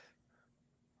 Heist.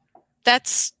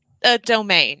 That's a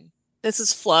domain. This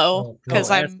is flow because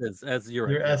I'm as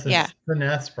your essence. Yeah.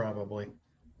 Finesse probably.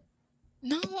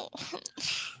 No.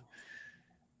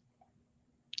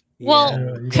 Well,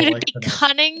 could it be finesse.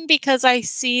 cunning because I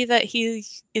see that he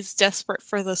is desperate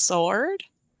for the sword?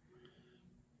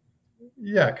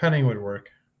 Yeah, cunning would work.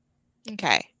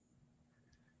 Okay.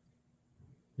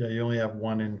 Yeah, you only have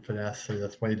one in finesse, so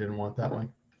that's why you didn't want that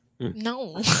one.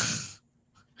 No.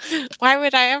 Why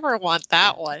would I ever want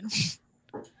that one?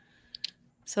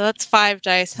 So that's 5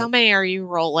 dice. How many are you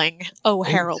rolling? Oh,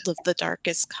 8. Herald of the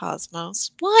Darkest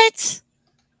Cosmos. What?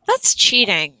 That's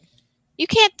cheating. You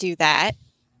can't do that.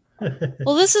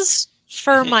 Well, this is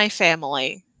for my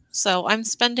family, so I'm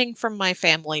spending from my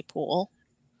family pool.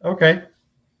 Okay.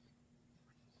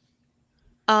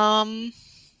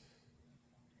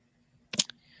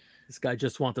 This guy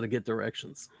just wanted to get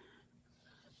directions.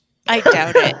 I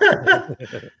doubt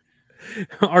it.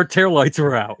 Our taillights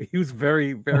were out. He was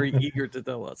very, very eager to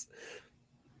tell us.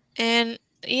 And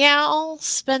yeah, I'll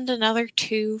spend another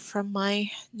 2 from my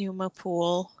Numa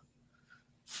pool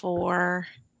for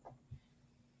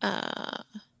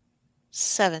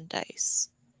 7 dice.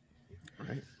 All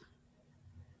right.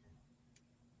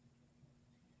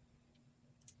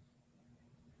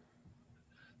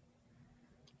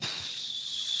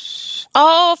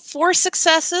 Oh, 4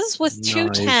 successes with 2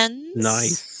 10s.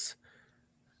 Nice.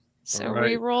 So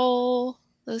re-roll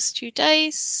those 2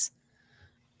 dice.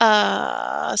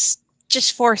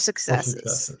 Just 4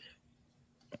 successes.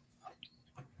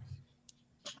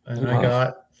 And I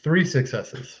got 3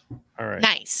 successes. All right.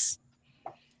 Nice.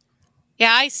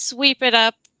 Yeah, I sweep it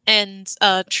up, and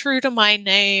true to my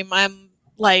name, I'm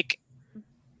like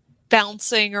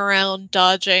bouncing around,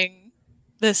 dodging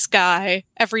this guy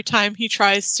every time he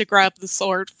tries to grab the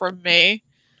sword from me.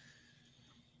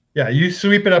 Yeah, you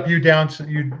sweep it up, you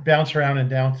bounce around and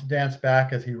dance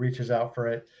back as he reaches out for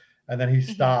it, and then he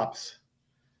stops,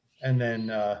 and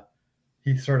then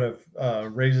he sort of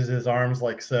raises his arms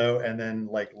like so, and then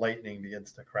like lightning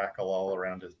begins to crackle all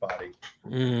around his body.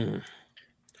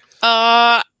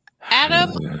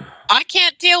 Adam, I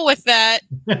can't deal with that.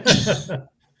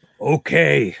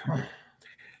 Okay.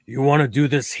 You want to do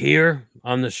this here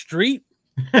on the street?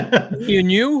 Me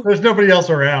and you? There's nobody else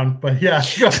around, but yeah.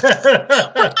 We're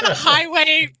on a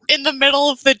highway in the middle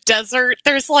of the desert.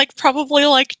 There's like probably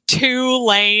like 2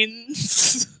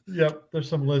 lanes. Yep, there's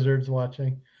some lizards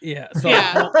watching. Yeah. So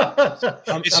yeah.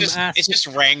 It's just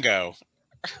Rango.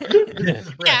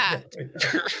 Yeah.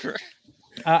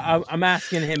 I'm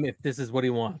asking him if this is what he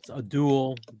wants. A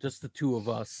duel, just the 2 of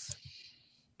us.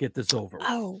 Get this over with.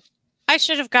 Oh. I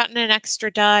should have gotten an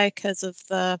extra die because of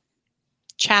the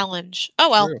challenge. Oh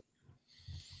well. True.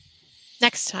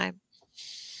 Next time.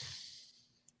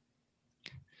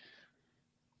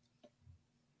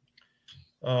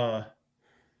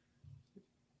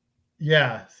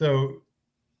 Yeah, so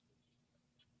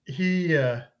he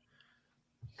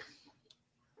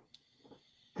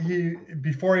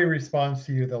before he responds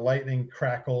to you, the lightning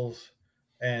crackles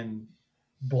and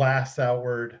blasts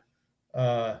outward,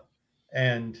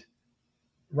 and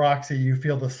Roxy, you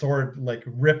feel the sword like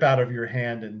rip out of your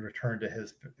hand and return to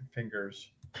his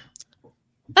fingers.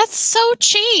 That's so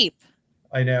cheap.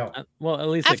 I know. Well, at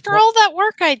least after all that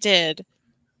work I did.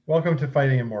 Welcome to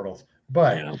Fighting Immortals.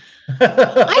 But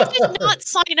I did not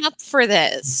sign up for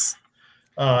this.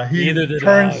 He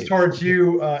turns towards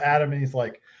you, Adam, and he's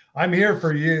like, "I'm here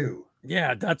for you."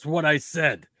 Yeah, that's what I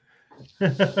said.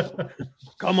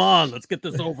 Come on, let's get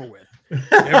this over with.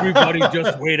 Everybody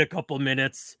just wait a couple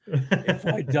minutes. If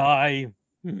I die,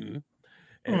 if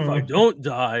I don't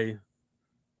die,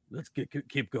 let's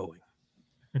keep going.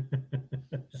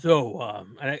 So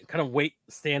I kind of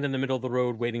stand in the middle of the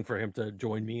road, waiting for him to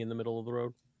join me in the middle of the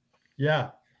road. Yeah,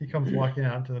 he comes walking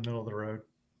out into the middle of the road.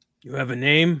 You have a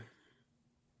name?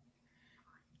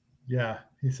 Yeah,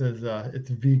 he says it's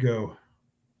Vigo.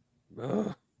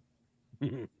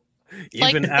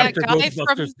 Even after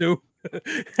Ghostbusters 2?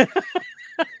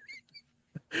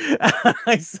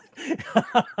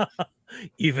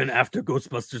 Even after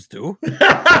Ghostbusters 2?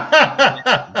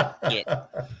 Yeah.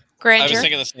 Granger? I was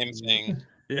thinking the same thing.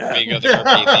 Yeah. Vigo the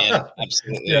Carpathian.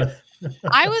 Absolutely. Yes.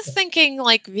 I was thinking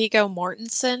like Viggo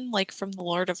Mortensen, like from The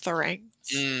Lord of the Rings.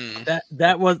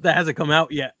 That hasn't come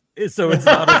out yet, so it's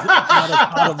not as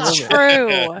hot a moment.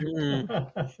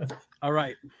 True. All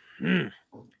right.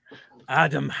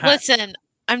 Adam Hatt. Listen,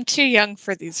 I'm too young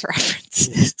for these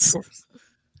references.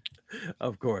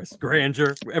 Of course.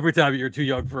 Granger. Every time you're too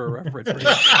young for a reference.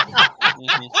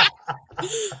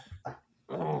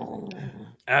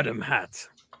 Adam Hatt.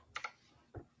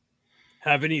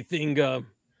 Have anything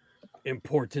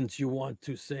important you want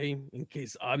to say in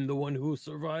case I'm the one who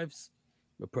survives?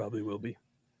 It probably will be.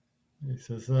 He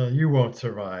says, you won't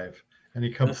survive. And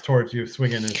he comes towards you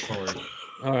swinging his sword.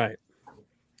 All right.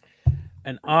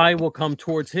 And I will come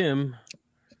towards him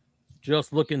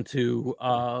just looking to,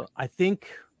 I think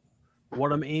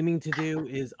what I'm aiming to do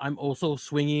is I'm also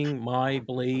swinging my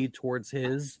blade towards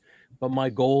his, but my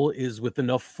goal is with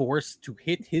enough force to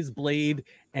hit his blade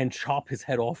and chop his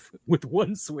head off with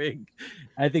one swing.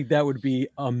 I think that would be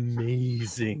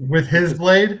amazing. With his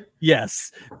blade?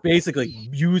 Yes. Basically,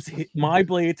 use my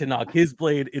blade to knock his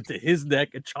blade into his neck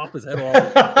and chop his head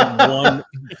off in one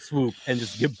swoop and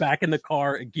just get back in the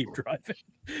car and keep driving.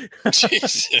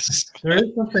 Jesus. There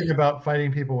is something about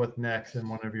fighting people with necks in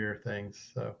one of your things,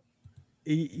 so.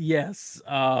 Yes.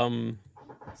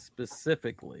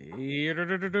 Specifically,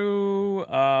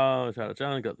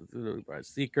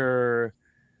 Seeker.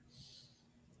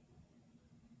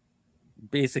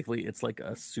 Basically, it's like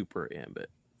a super ambit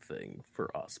thing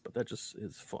for us, but that just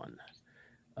is fun.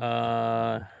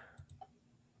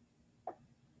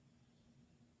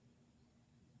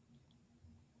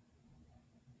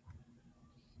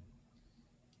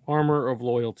 Armor of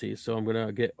Loyalty. So I'm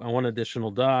gonna get one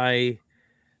additional die.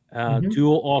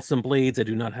 Dual awesome blades. I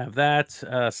do not have that.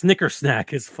 Snicker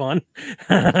Snack is fun,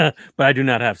 but I do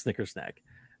not have Snicker Snack.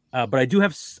 But I do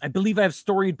have. I believe I have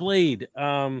Storied Blade.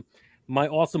 My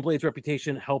awesome blades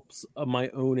reputation helps my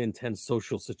own intense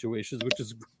social situations, which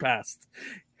is past.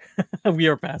 We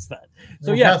are past that.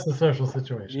 So yeah, past the social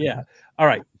situation. Yeah. All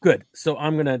right. Good. So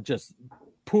I'm gonna just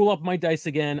pull up my dice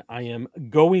again. I am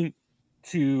going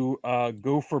to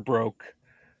go for broke.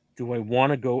 Do I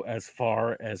want to go as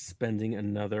far as spending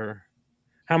another?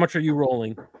 How much are you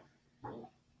rolling?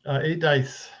 8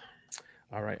 dice.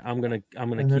 All right, I'm gonna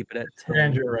keep it at 10.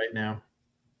 Granger right now.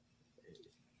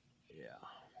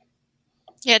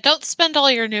 Yeah, don't spend all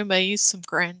your Numa. Use some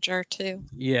Granger too.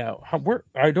 Yeah,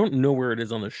 I don't know where it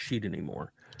is on the sheet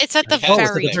anymore. It's at the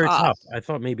very top. I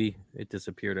thought maybe it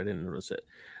disappeared. I didn't notice it.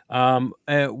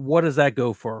 What does that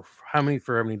go for? How many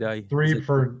die? 3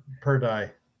 per die.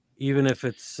 Even if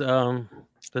it's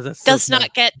does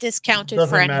not get discounted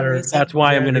for any reason. That's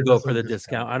why I'm going to go for the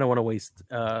discount. I don't want to waste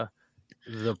the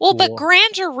pool. But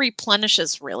Granger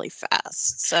replenishes really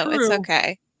fast, so it's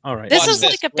okay. All right, this is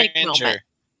like a big moment.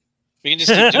 We can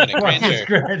just keep doing it.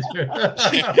 Granger.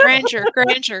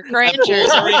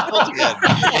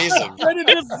 Amazing. Ready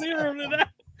to zero to that.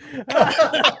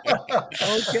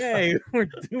 Okay, we're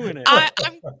doing it.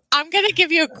 I'm going to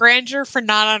give you a Granger for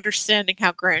not understanding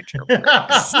how Granger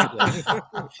works.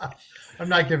 I'm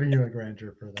not giving you a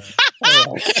Granger for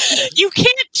that. You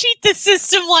can't cheat the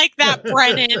system like that,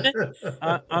 Brennan.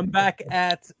 I'm back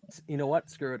at, you know what?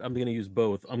 Screw it. I'm going to use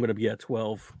both. I'm going to be at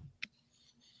 12.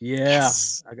 Yeah,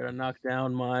 yes. I got to knock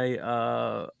down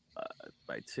my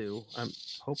by 2.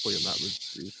 Hopefully I'm not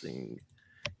reducing.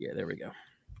 Yeah, there we go.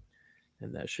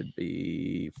 And that should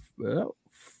be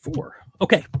 4.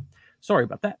 Okay. Sorry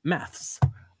about that. Maths.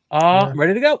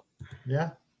 Ready to go. Yeah.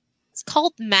 It's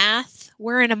called math.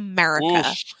 We're in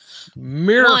America.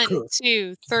 Miracle. 1,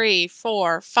 2, 3,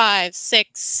 4, 5,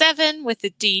 6, 7 with a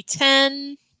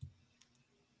D10.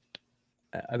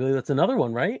 I believe that's another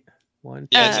one, right? 1,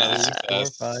 2, 3, 4,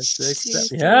 5, 6,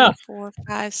 7. 2, Yeah. 3, 4,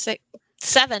 5, 6,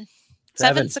 7.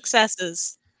 7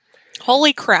 successes.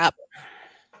 Holy crap.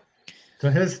 So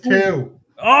his 2.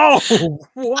 Oh,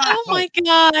 wow. Oh my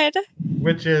God.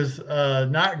 Which is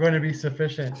not going to be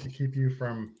sufficient to keep you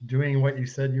from doing what you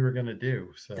said you were going to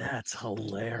do. So that's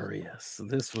hilarious.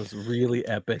 This was really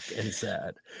epic and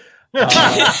sad.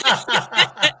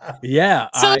 Yeah.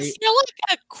 So it's still like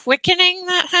a quickening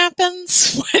that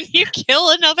happens when you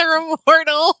kill another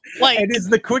immortal. Like, and is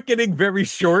the quickening very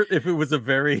short? If it was a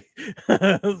very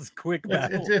quick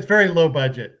battle, it's very low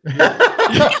budget. They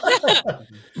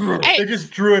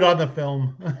just drew it on the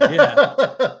film. Yeah,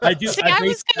 I do. See, I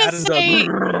was gonna say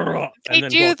they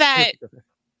do that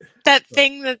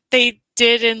thing that they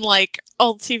did in like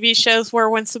old TV shows where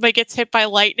when somebody gets hit by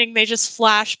lightning, they just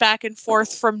flash back and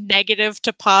forth from negative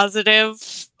to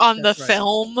positive on the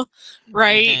film,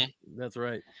 right? Mm-hmm. That's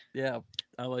right. Yeah,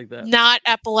 I like that. Not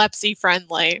epilepsy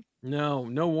friendly.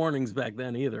 No warnings back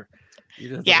then either.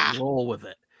 You just roll with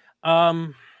it.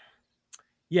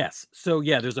 Yes. So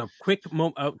yeah, there's a quick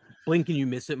blink and you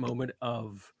miss it moment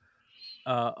of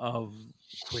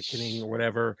quickening or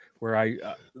whatever, where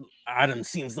Adam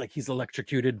seems like he's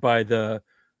electrocuted by the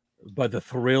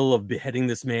thrill of beheading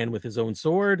this man with his own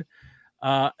sword.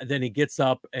 Then he gets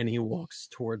up and he walks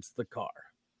towards the car.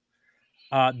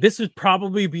 This would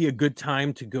probably be a good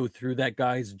time to go through that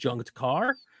guy's junked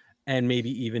car and maybe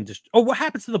even just what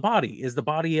happens to the body? Is the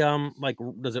body like,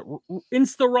 does it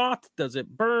insta rot? Does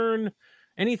it burn?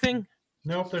 Anything?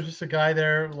 Nope, there's just a guy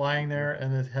there lying there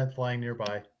and his head flying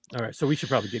nearby. All right, so we should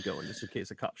probably get going just in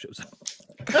case a cop shows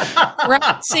up.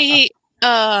 Roxy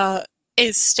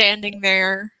is standing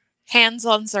there, hands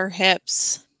on her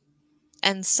hips,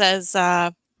 and says,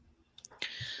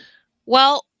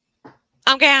 well,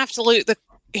 I'm going to have to loot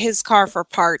his car for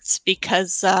parts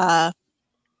because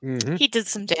he did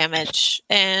some damage,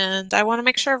 and I want to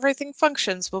make sure everything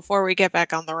functions before we get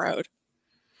back on the road.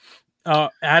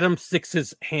 Adam sticks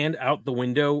his hand out the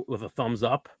window with a thumbs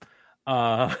up.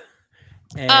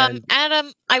 And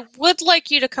Adam, I would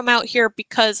like you to come out here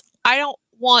because I don't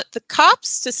want the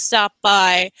cops to stop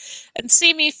by and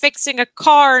see me fixing a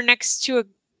car next to a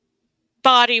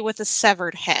body with a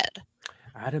severed head.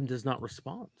 Adam does not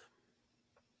respond.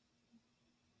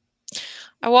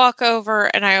 I walk over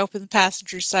and I open the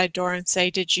passenger side door and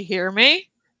say, "Did you hear me?"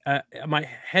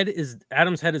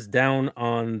 Adam's head is down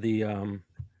on the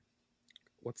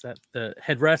what's that? The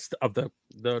headrest of the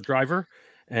driver,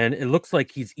 and it looks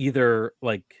like he's either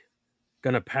like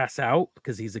gonna pass out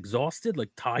because he's exhausted, like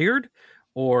tired,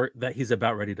 or that he's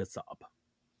about ready to sob.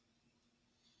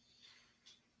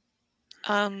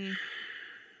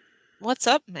 What's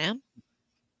up, man?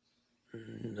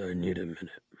 I need a minute.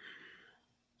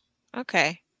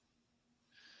 Okay.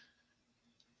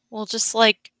 Well, just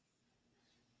like,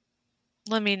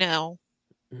 let me know.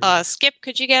 Skip,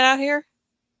 could you get out here?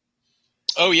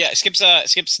 Oh yeah, Skip's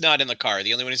not in the car.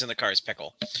 The only one who's in the car is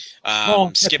Pickle.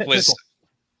 Skip was. Pickle.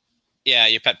 Yeah,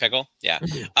 your pet Pickle. Yeah,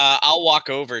 I'll walk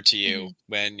over to you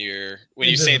when you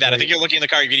say that. I think you're looking in the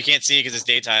car. You can't see because it's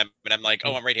daytime, but I'm like,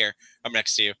 oh, I'm right here. I'm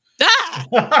next to you.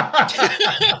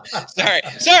 Ah! Sorry,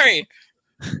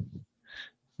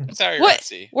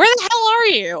 Roxy. Where the hell are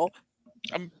you?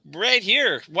 I'm right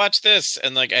here. Watch this,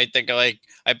 and like I think I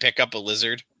pick up a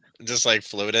lizard and just like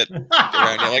float it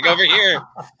around you, like over here.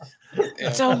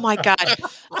 Yeah. Oh my god.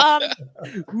 Can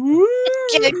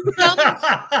you come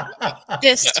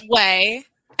this way,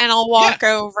 and I'll walk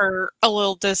over a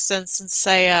little distance and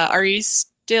say, "Are you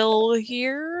still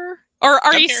here, or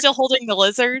are you still holding the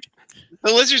lizard?"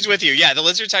 The lizard's with you. Yeah, the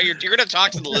lizard's how you're gonna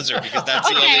talk to the lizard because that's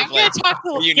the only place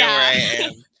you know where I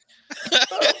am.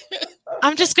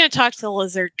 I'm just gonna talk to the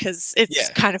lizard because it's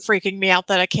kind of freaking me out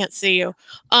that I can't see you.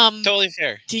 Totally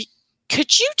fair.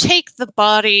 Could you take the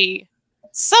body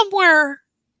somewhere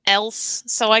else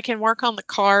so I can work on the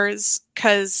cars?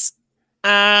 Because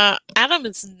Adam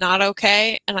is not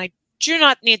okay, and I do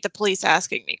not need the police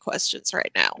asking me questions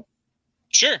right now.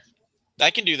 Sure,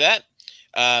 I can do that.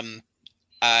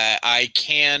 I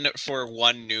can, for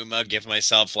one Numa, give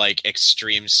myself like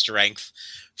extreme strength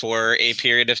for a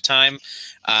period of time.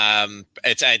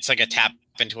 It's like a tap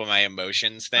into my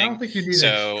emotions thing. I don't think you need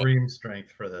extreme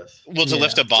strength for this. Well, to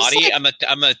lift a body, I'm a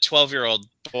 12-year-old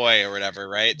boy or whatever,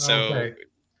 right? So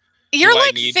you're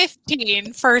like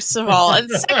 15, first of all, and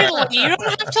secondly, you don't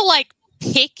have to like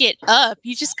pick it up.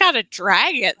 You just gotta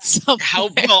drag it somewhere.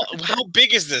 How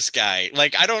big is this guy?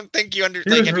 Like, I don't think you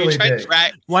understand.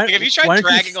 Like, have you tried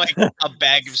dragging like a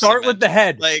bag of start cement? with the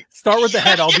head? Like, start with the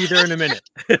head. I'll be there in a minute.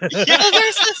 Well, there's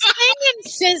this thing in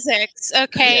physics.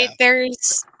 Okay,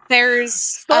 there's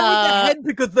start with the head,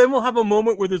 because then we'll have a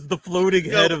moment where there's the floating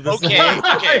head of the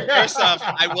Okay. First off,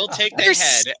 I will take the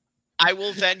head. I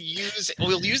will then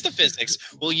we'll use the physics.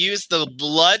 We'll use the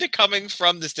blood coming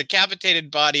from this decapitated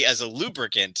body as a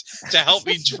lubricant to help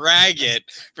me drag it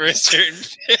for a certain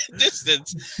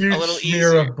distance. Huge a little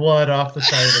smear of blood off the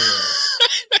side of the road.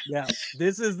 Yeah,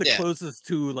 this is the closest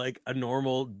to like a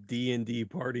normal D&D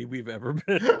party we've ever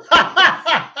been.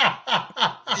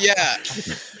 Yeah.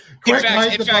 In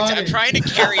fact, I'm trying to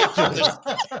carry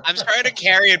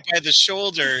it by the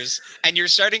shoulders, and you're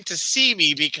starting to see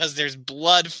me because there's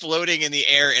blood floating in the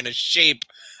air in a shape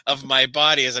of my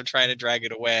body as I'm trying to drag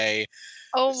it away.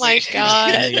 Oh my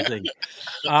god!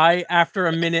 After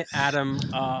a minute, Adam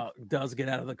does get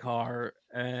out of the car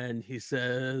and he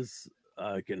says,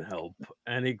 "I can help,"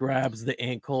 and he grabs the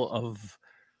ankle of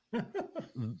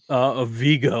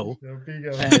Vigo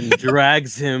and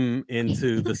drags him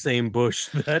into the same bush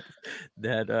that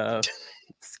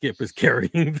Skip is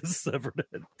carrying the severed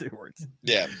head towards.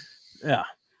 Yeah.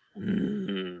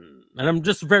 And I'm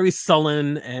just very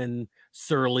sullen and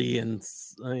surly and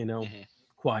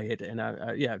quiet,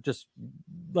 and just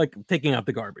like taking out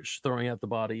the garbage, throwing out the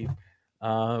body,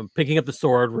 picking up the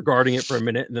sword, regarding it for a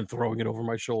minute, and then throwing it over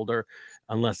my shoulder,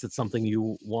 unless it's something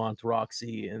you want,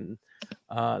 Roxy. And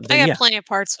I got plenty of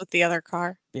parts with the other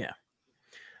car. Yeah,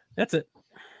 that's it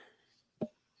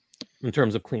in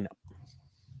terms of cleanup.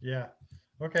 Yeah.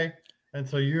 Okay. And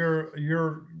so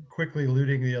you're quickly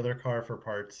looting the other car for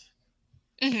parts.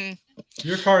 Mm-hmm.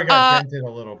 Your car got dented a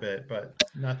little bit, but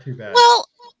not too bad. Well,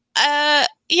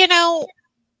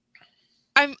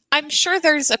 I'm sure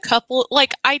there's a couple.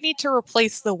 Like, I need to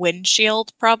replace the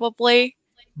windshield probably,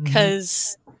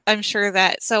 because I'm sure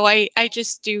that. So I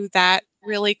just do that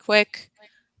really quick.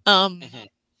 I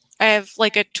have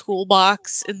like a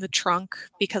toolbox in the trunk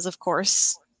because of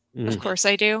course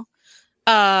I do.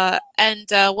 And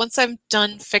once I'm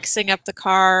done fixing up the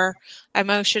car, I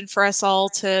motion for us all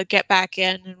to get back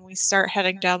in, and we start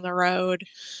heading down the road.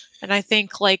 And I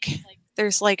think like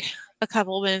there's like a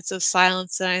couple minutes of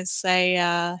silence, and I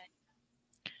say,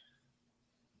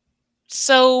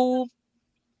 "So,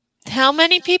 how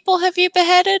many people have you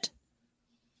beheaded?"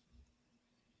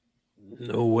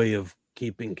 No way of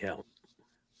keeping count.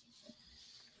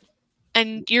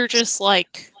 And you're just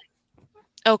like,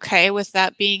 okay with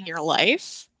that being your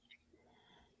life?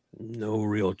 No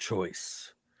real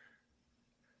choice.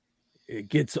 It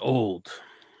gets old.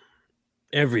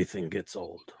 Everything gets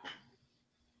old.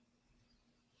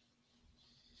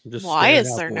 Why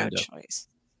is there no choice?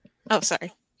 Oh,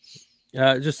 sorry.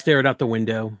 Just stared out the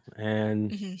window,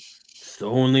 and it's the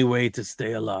only way to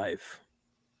stay alive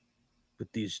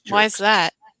with these jerks. Why is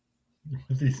that?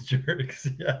 These jerks,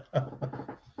 yeah.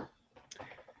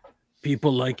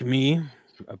 People like me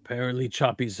apparently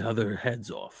chop each other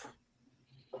heads off.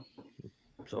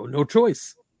 So no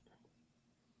choice.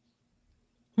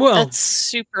 Well, that's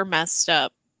super messed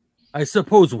up. I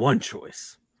suppose one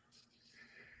choice.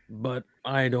 But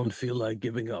I don't feel like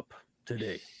giving up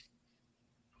today.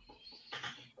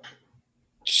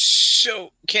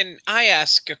 So, can I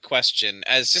ask a question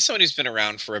as just someone who's been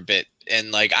around for a bit,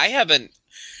 and like I haven't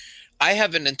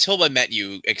until I met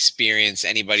you experienced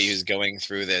anybody who's going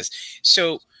through this.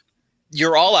 So,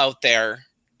 you're all out there,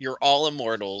 you're all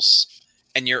immortals,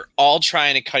 and you're all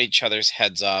trying to cut each other's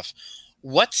heads off.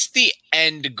 What's the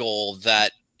end goal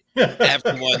that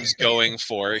everyone's going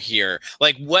for here?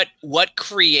 Like what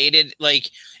created, like,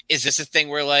 is this a thing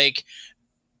where like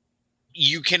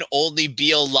you can only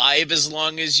be alive as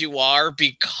long as you are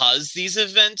because these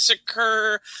events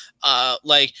occur?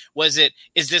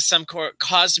 Is this some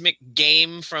cosmic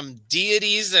game from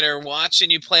deities that are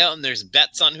watching you play out and there's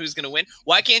bets on who's going to win?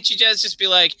 Why can't you guys just be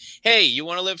like, hey, you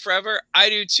want to live forever? I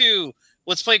do too.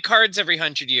 Let's play cards every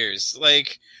 100 years.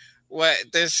 Like,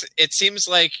 it seems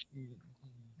like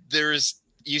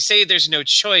you say there's no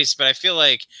choice, but I feel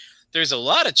like there's a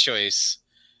lot of choice.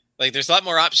 Like, there's a lot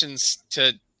more options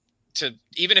to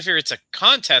even if it's a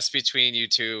contest between you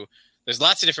two, there's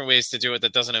lots of different ways to do it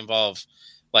that doesn't involve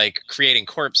like creating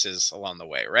corpses along the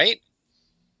way, right?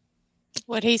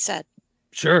 What he said.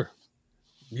 Sure.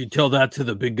 You tell that to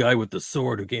the big guy with the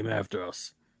sword who came after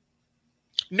us.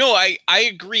 No, I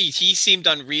agree. He seemed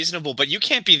unreasonable, but you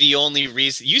can't be the only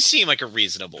reason. You seem like a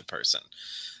reasonable person,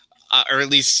 or at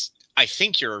least I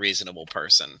think you're a reasonable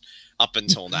person up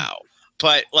until now.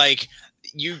 But like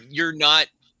you're not.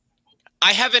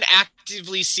 I haven't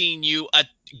actively seen you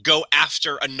go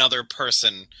after another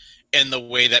person in the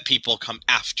way that people come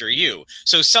after you.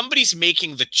 So somebody's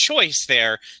making the choice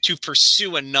there to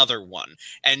pursue another one.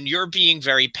 And you're being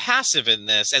very passive in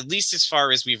this, at least as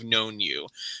far as we've known you.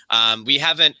 We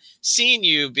haven't seen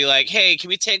you be like, hey, can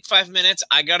we take 5 minutes?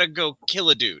 I got to go kill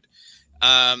a dude.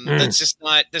 That's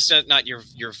not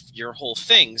your whole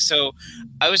thing. So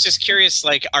I was just curious,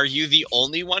 like, are you the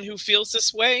only one who feels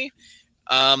this way?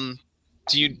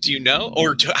 Do you know,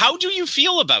 or how do you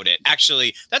feel about it?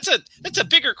 Actually, that's a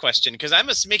bigger question, because I'm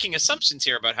making assumptions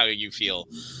here about how you feel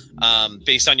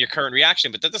based on your current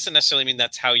reaction, but that doesn't necessarily mean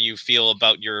that's how you feel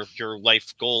about your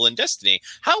life goal and destiny.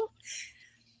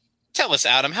 Tell us,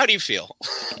 Adam, how do you feel?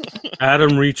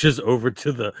 Adam reaches over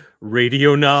to the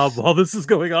radio knob while this is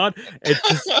going on and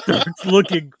just starts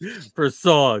looking for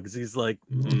songs. He's like,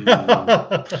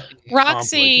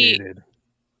 Roxy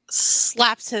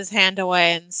slaps his hand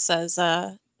away and says,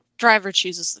 driver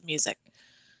chooses the music.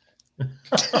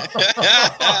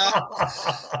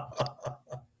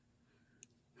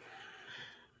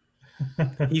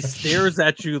 He stares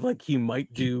at you like he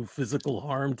might do physical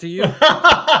harm to you.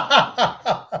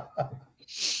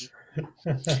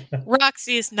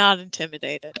 Roxy is not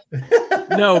intimidated.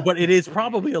 No, but it is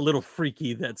probably a little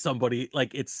freaky that somebody,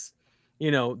 like, it's,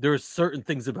 there's certain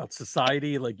things about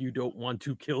society, like you don't want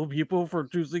to kill people for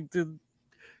choosing to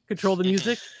control the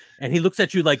music. And he looks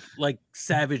at you like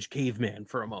savage caveman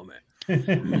for a moment.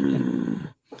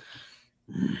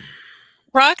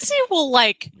 Roxy will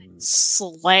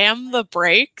slam the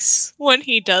brakes when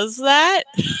he does that.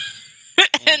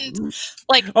 And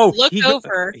look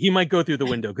over. He might go through the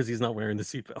window because he's not wearing the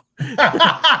seatbelt.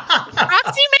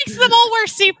 Roxy makes them all wear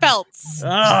seatbelts.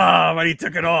 But he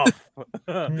took it off.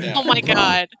 Oh my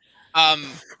god.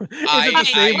 Is it the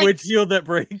same windshield that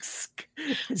breaks?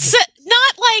 So,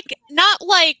 not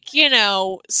like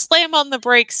slam on the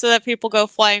brakes so that people go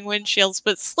flying windshields,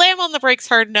 but slam on the brakes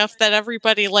hard enough that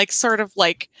everybody sort of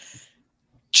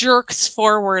jerks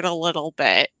forward a little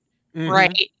bit,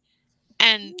 right?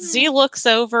 And Z looks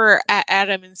over at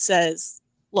Adam and says,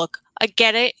 "Look, I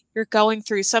get it. You're going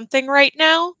through something right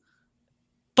now,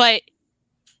 but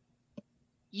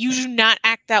you do not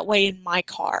act that way in my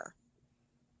car."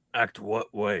 Act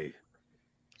what way?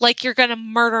 Like you're going to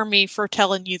murder me for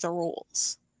telling you the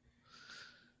rules.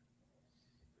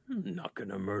 I'm not going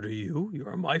to murder you.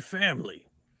 You're my family.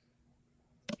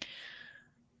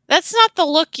 That's not the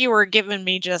look you were giving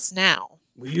me just now.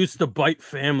 We used to bite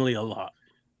family a lot.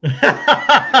 All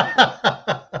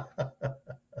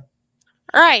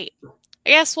right. I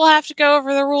guess we'll have to go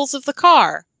over the rules of the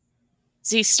car.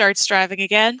 Z starts driving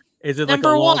again. Is it like a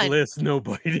long list? No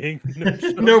biting.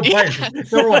 No biting.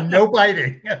 Number one, no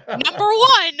biting. Number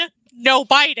one, no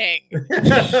biting.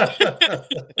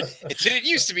 It didn't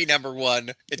used to be number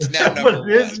one. It's now number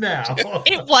one. It is now.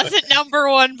 It wasn't number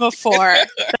one before.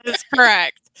 That is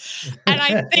correct. And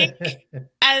I think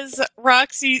as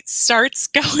Roxy starts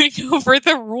going over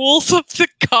the rules of the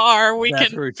car, we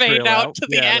can fade out to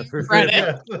the end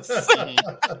credits.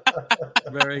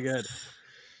 Very good.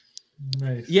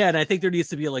 Nice. Yeah, and I think there needs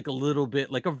to be a little bit,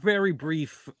 a very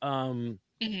brief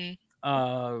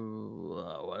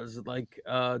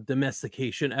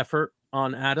domestication effort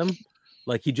on Adam.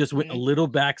 Like he just went a little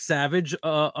back savage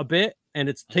a bit, and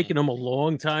it's taken him a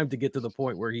long time to get to the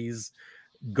point where he's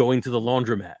going to the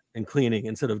laundromat and cleaning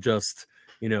instead of just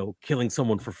killing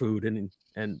someone for food and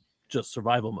just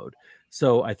survival mode.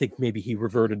 So I think maybe he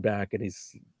reverted back, and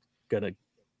he's gonna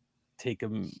take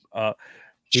him.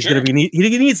 He's gonna be.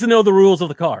 He needs to know the rules of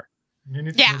the car.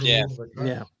 Yeah.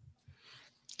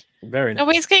 Very nice.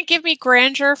 Nobody's gonna give me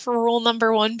grandeur for rule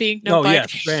number one being no biting.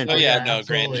 Yes, grandeur. Oh yeah, no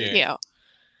grandeur. Yeah.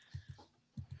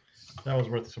 That was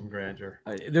worth some grandeur.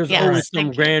 There's always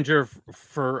some grandeur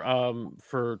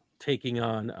for taking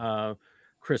on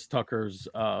Chris Tucker's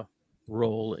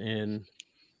role in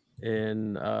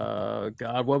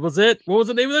God, what was it? What was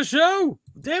the name of the show?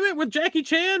 Damn it, with Jackie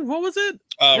Chan. What was it?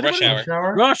 Rush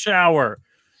Hour. Rush Hour.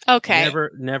 Okay.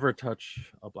 Never touch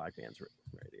a black man's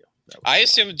radio. I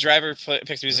assume Driver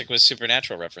Picks Music was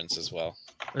Supernatural reference as well.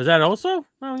 Is that also?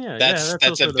 Oh yeah, that's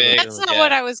a big. That's not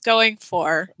what I was going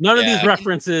for. None of these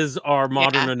references are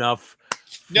modern enough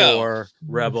for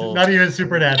Rebel. Not even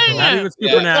Supernatural. Not even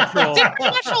Supernatural.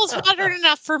 Supernatural is modern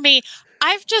enough for me.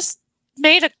 I've just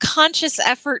made a conscious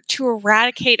effort to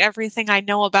eradicate everything I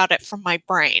know about it from my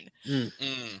brain.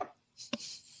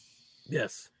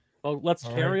 Yes. Well, let's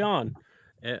carry on.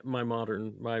 my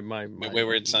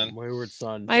wayward son. Wayward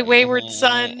son. My wayward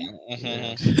son.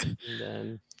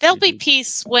 Then there'll be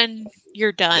peace when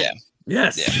you're done. Yeah.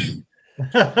 Yes.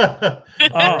 Yeah.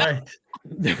 All right.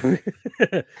 Yeah,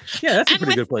 that's a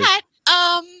pretty good place. That,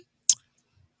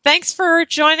 thanks for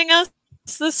joining us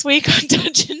this week on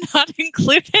Dungeon Not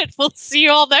Included. We'll see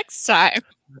you all next time.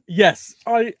 Yes,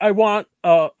 I want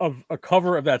a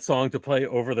cover of that song to play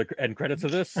over the end credits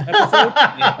of this episode,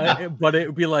 but it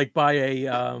would be like by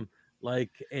a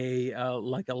Latin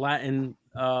band,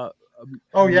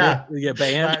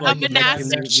 a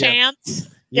monastic chant.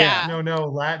 Yeah. No,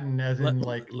 Latin as in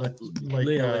like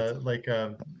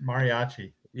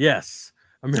mariachi. Yes.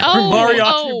 I mean,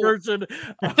 mariachi version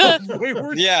of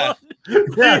Wayward Son.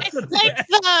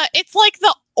 It's like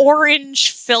the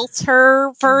orange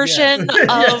filter version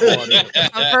of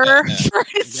cover.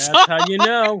 That's how you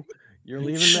know you're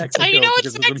leaving Mexico. That's how you know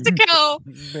it's Mexico.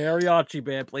 Mariachi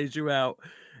band plays you out,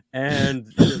 and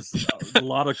there's a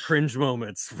lot of cringe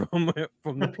moments from the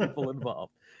people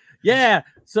involved. Yeah,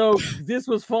 so this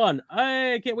was fun.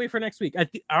 I can't wait for next week.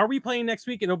 Are we playing next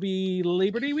week? It'll be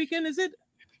Labor Day weekend, is it?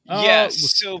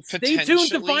 Yes. So stay tuned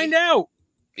to find out.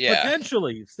 Yeah.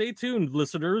 Potentially. Stay tuned,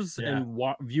 listeners and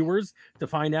viewers, to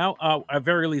find out. At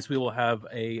very least, we will have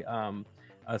a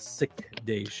sick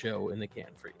day show in the can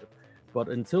for you. But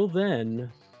until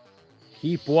then,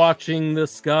 keep watching the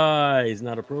skies.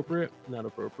 Not appropriate. Not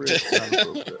appropriate. Not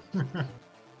appropriate.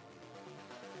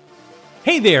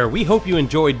 Hey there, we hope you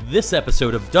enjoyed this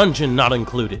episode of Dungeon Not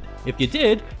Included. If you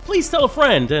did, please tell a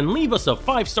friend and leave us a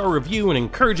 5-star review and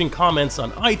encouraging comments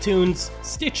on iTunes,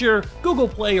 Stitcher, Google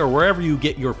Play, or wherever you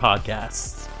get your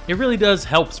podcasts. It really does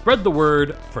help spread the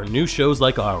word for new shows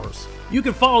like ours. You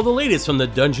can follow the latest from the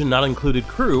Dungeon Not Included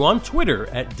crew on Twitter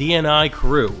at DNI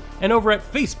Crew, and over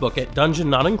at Facebook at Dungeon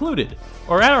Not Included,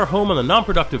 or at our home on the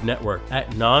Non-Productive Network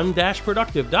at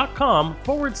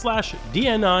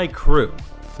non-productive.com/DNI Crew,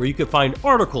 where you can find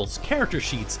articles, character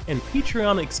sheets, and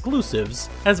Patreon exclusives,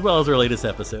 as well as our latest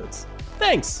episodes.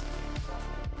 Thanks!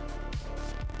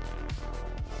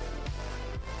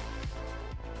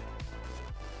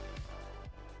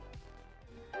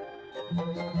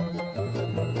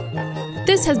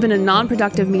 This has been a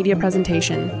non-productive media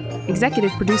presentation.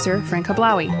 Executive producer, Frank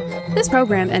Hablawi. This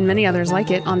program and many others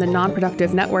like it on the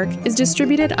Non-Productive Network is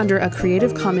distributed under a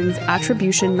Creative Commons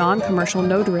Attribution Non-Commercial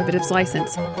No Derivatives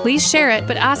license. Please share it,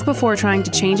 but ask before trying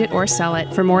to change it or sell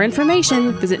it. For more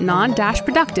information, visit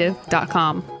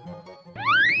non-productive.com.